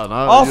Sutton.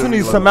 Arsenal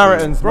needs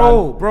Samaritans,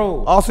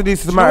 bro. Arsenal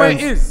needs You know what it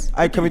Samaritans. is?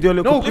 Hey, can we do a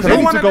little? No, They You're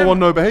need one to of go them- on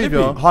no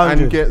behaviour 100.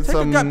 and get Take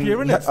some a gap year,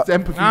 innit?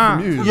 empathy from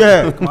you.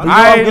 Yeah, you know what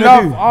I I'm gonna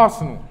love do?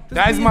 Arsenal.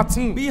 That is my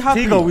team. Be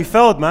happy. Tigo, we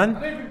failed, man.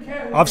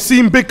 I've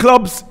seen big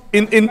clubs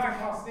in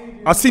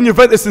I've seen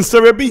Juventus in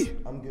Serie B.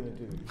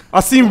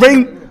 I've seen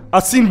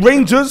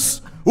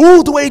Rangers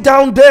all the way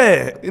down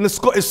there in the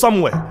Scottish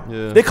somewhere.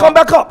 Yeah. They come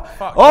back up.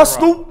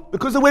 Arsenal,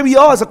 because the way we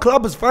are as a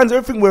club, as fans,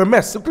 everything, we're a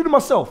mess, including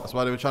myself. That's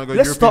why they were trying to go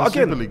Let's European start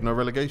Super again. League, no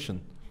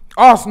relegation.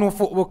 Arsenal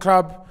Football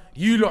Club.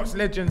 You lot's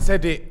legend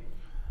said it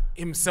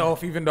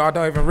himself, even though I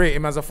don't even rate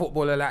him as a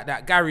footballer like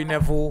that. Gary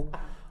Neville.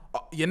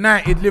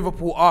 United,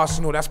 Liverpool,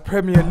 Arsenal. That's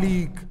Premier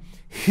League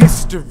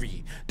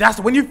history. That's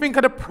when you think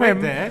of the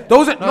Prem. there.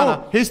 Those are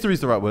No,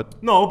 history's the right word.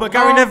 No, but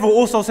Gary Neville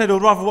also said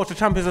he'd rather watch the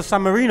champions of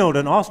San Marino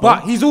than Arsenal.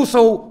 But he's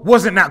also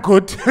wasn't that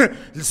good.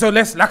 So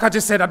like I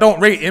just said, I don't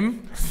rate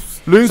him.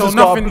 Loons So has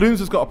got nothing- Loons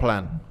has got a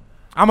plan.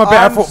 I'm a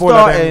better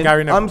footballer than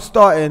Gary Neville. I'm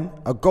starting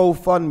a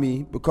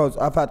GoFundMe because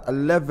I've had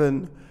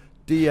 11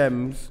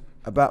 DMs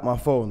about my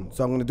phone.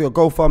 So I'm going to do a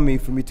GoFundMe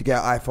for me to get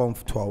an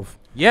iPhone 12.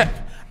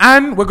 Yep.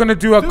 And we're gonna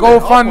do a Do it, I'll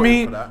put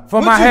GoFundMe in for that.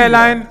 for my Would you?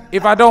 hairline.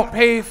 If I don't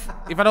if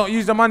I don't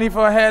use the money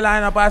for a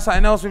hairline, I buy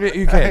something else with it.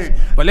 Who cares?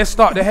 But let's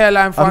start the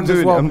hairline I'm fund as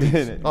doing well. it. I'm please.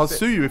 doing it. I'll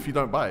sue you if you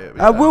don't buy it.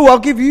 I will. I'll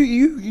give you.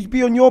 You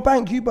be on your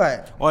bank. You buy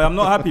it. Oh, I'm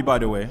not happy, by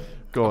the way.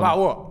 Go About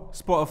on. what?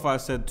 Spotify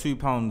said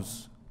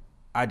 £2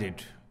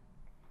 added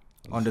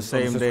on the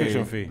same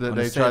subscription day. fee. They on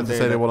the tried same to day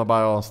say they that- want to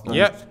buy Arsenal.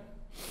 Yep.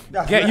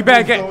 You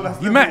better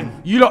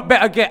get you lot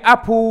better get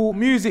Apple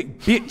Music,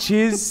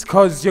 bitches,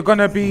 cause you're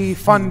gonna be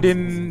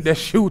funding the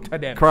shooter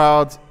then.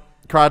 Crowd,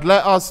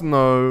 let us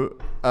know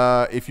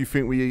if you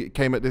think we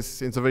came at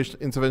this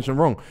intervention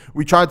wrong.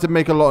 We tried to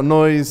make a lot of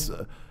noise.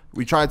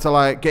 We tried to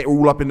like get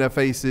all up in their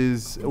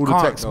faces. All the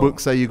Can't,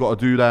 textbooks say you got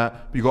to do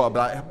that. You got to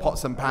like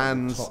pots and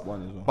pans.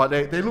 But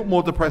they look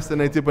more depressed than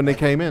they did when they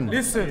came in.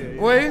 Listen,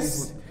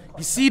 boys,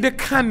 you see the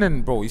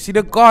cannon, bro. You see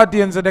the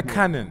guardians of the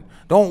cannon.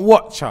 Don't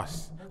watch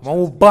us. I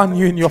will bun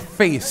you in your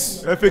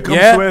face. If it comes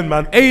to end,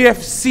 man.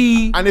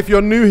 AFC. And if you're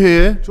new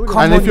here, Come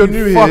and on, if you're you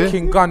new here,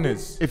 fucking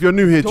gunners. if you're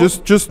new here,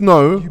 just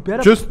know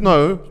better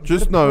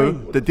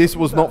that this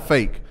was not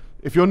fake.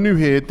 If you're new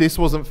here, this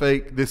wasn't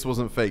fake. This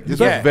wasn't fake. This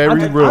Yeah. was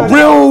very real.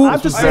 Real I'm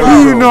just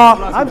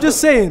Tuna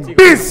just saying.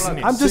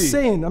 business.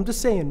 I'm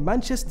just saying.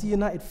 Manchester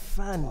United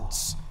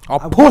fans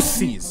Are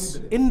pussies.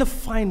 in the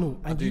final,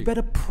 and you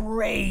better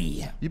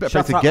pray. You better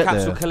pray Shout to out get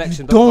Capsule there.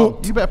 Collection.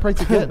 Don't, You better pray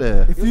to get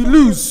there. if you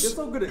lose,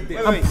 No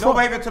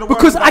behaviour to the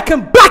because I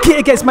can back it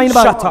against Man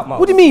United. Shut up, man.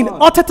 What do you mean?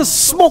 Arteta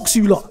smokes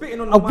you lot.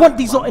 I want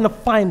these lot in the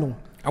final.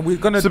 And we're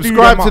gonna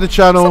Subscribe do to the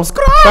channel.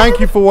 Subscribe. Thank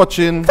you for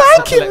watching.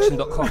 Thank you.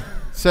 Collection.com.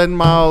 Send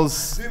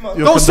Miles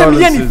your Don't send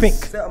me condolences. anything.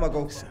 Set up my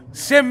goal.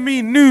 Send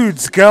me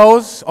nudes,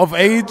 girls of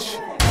age.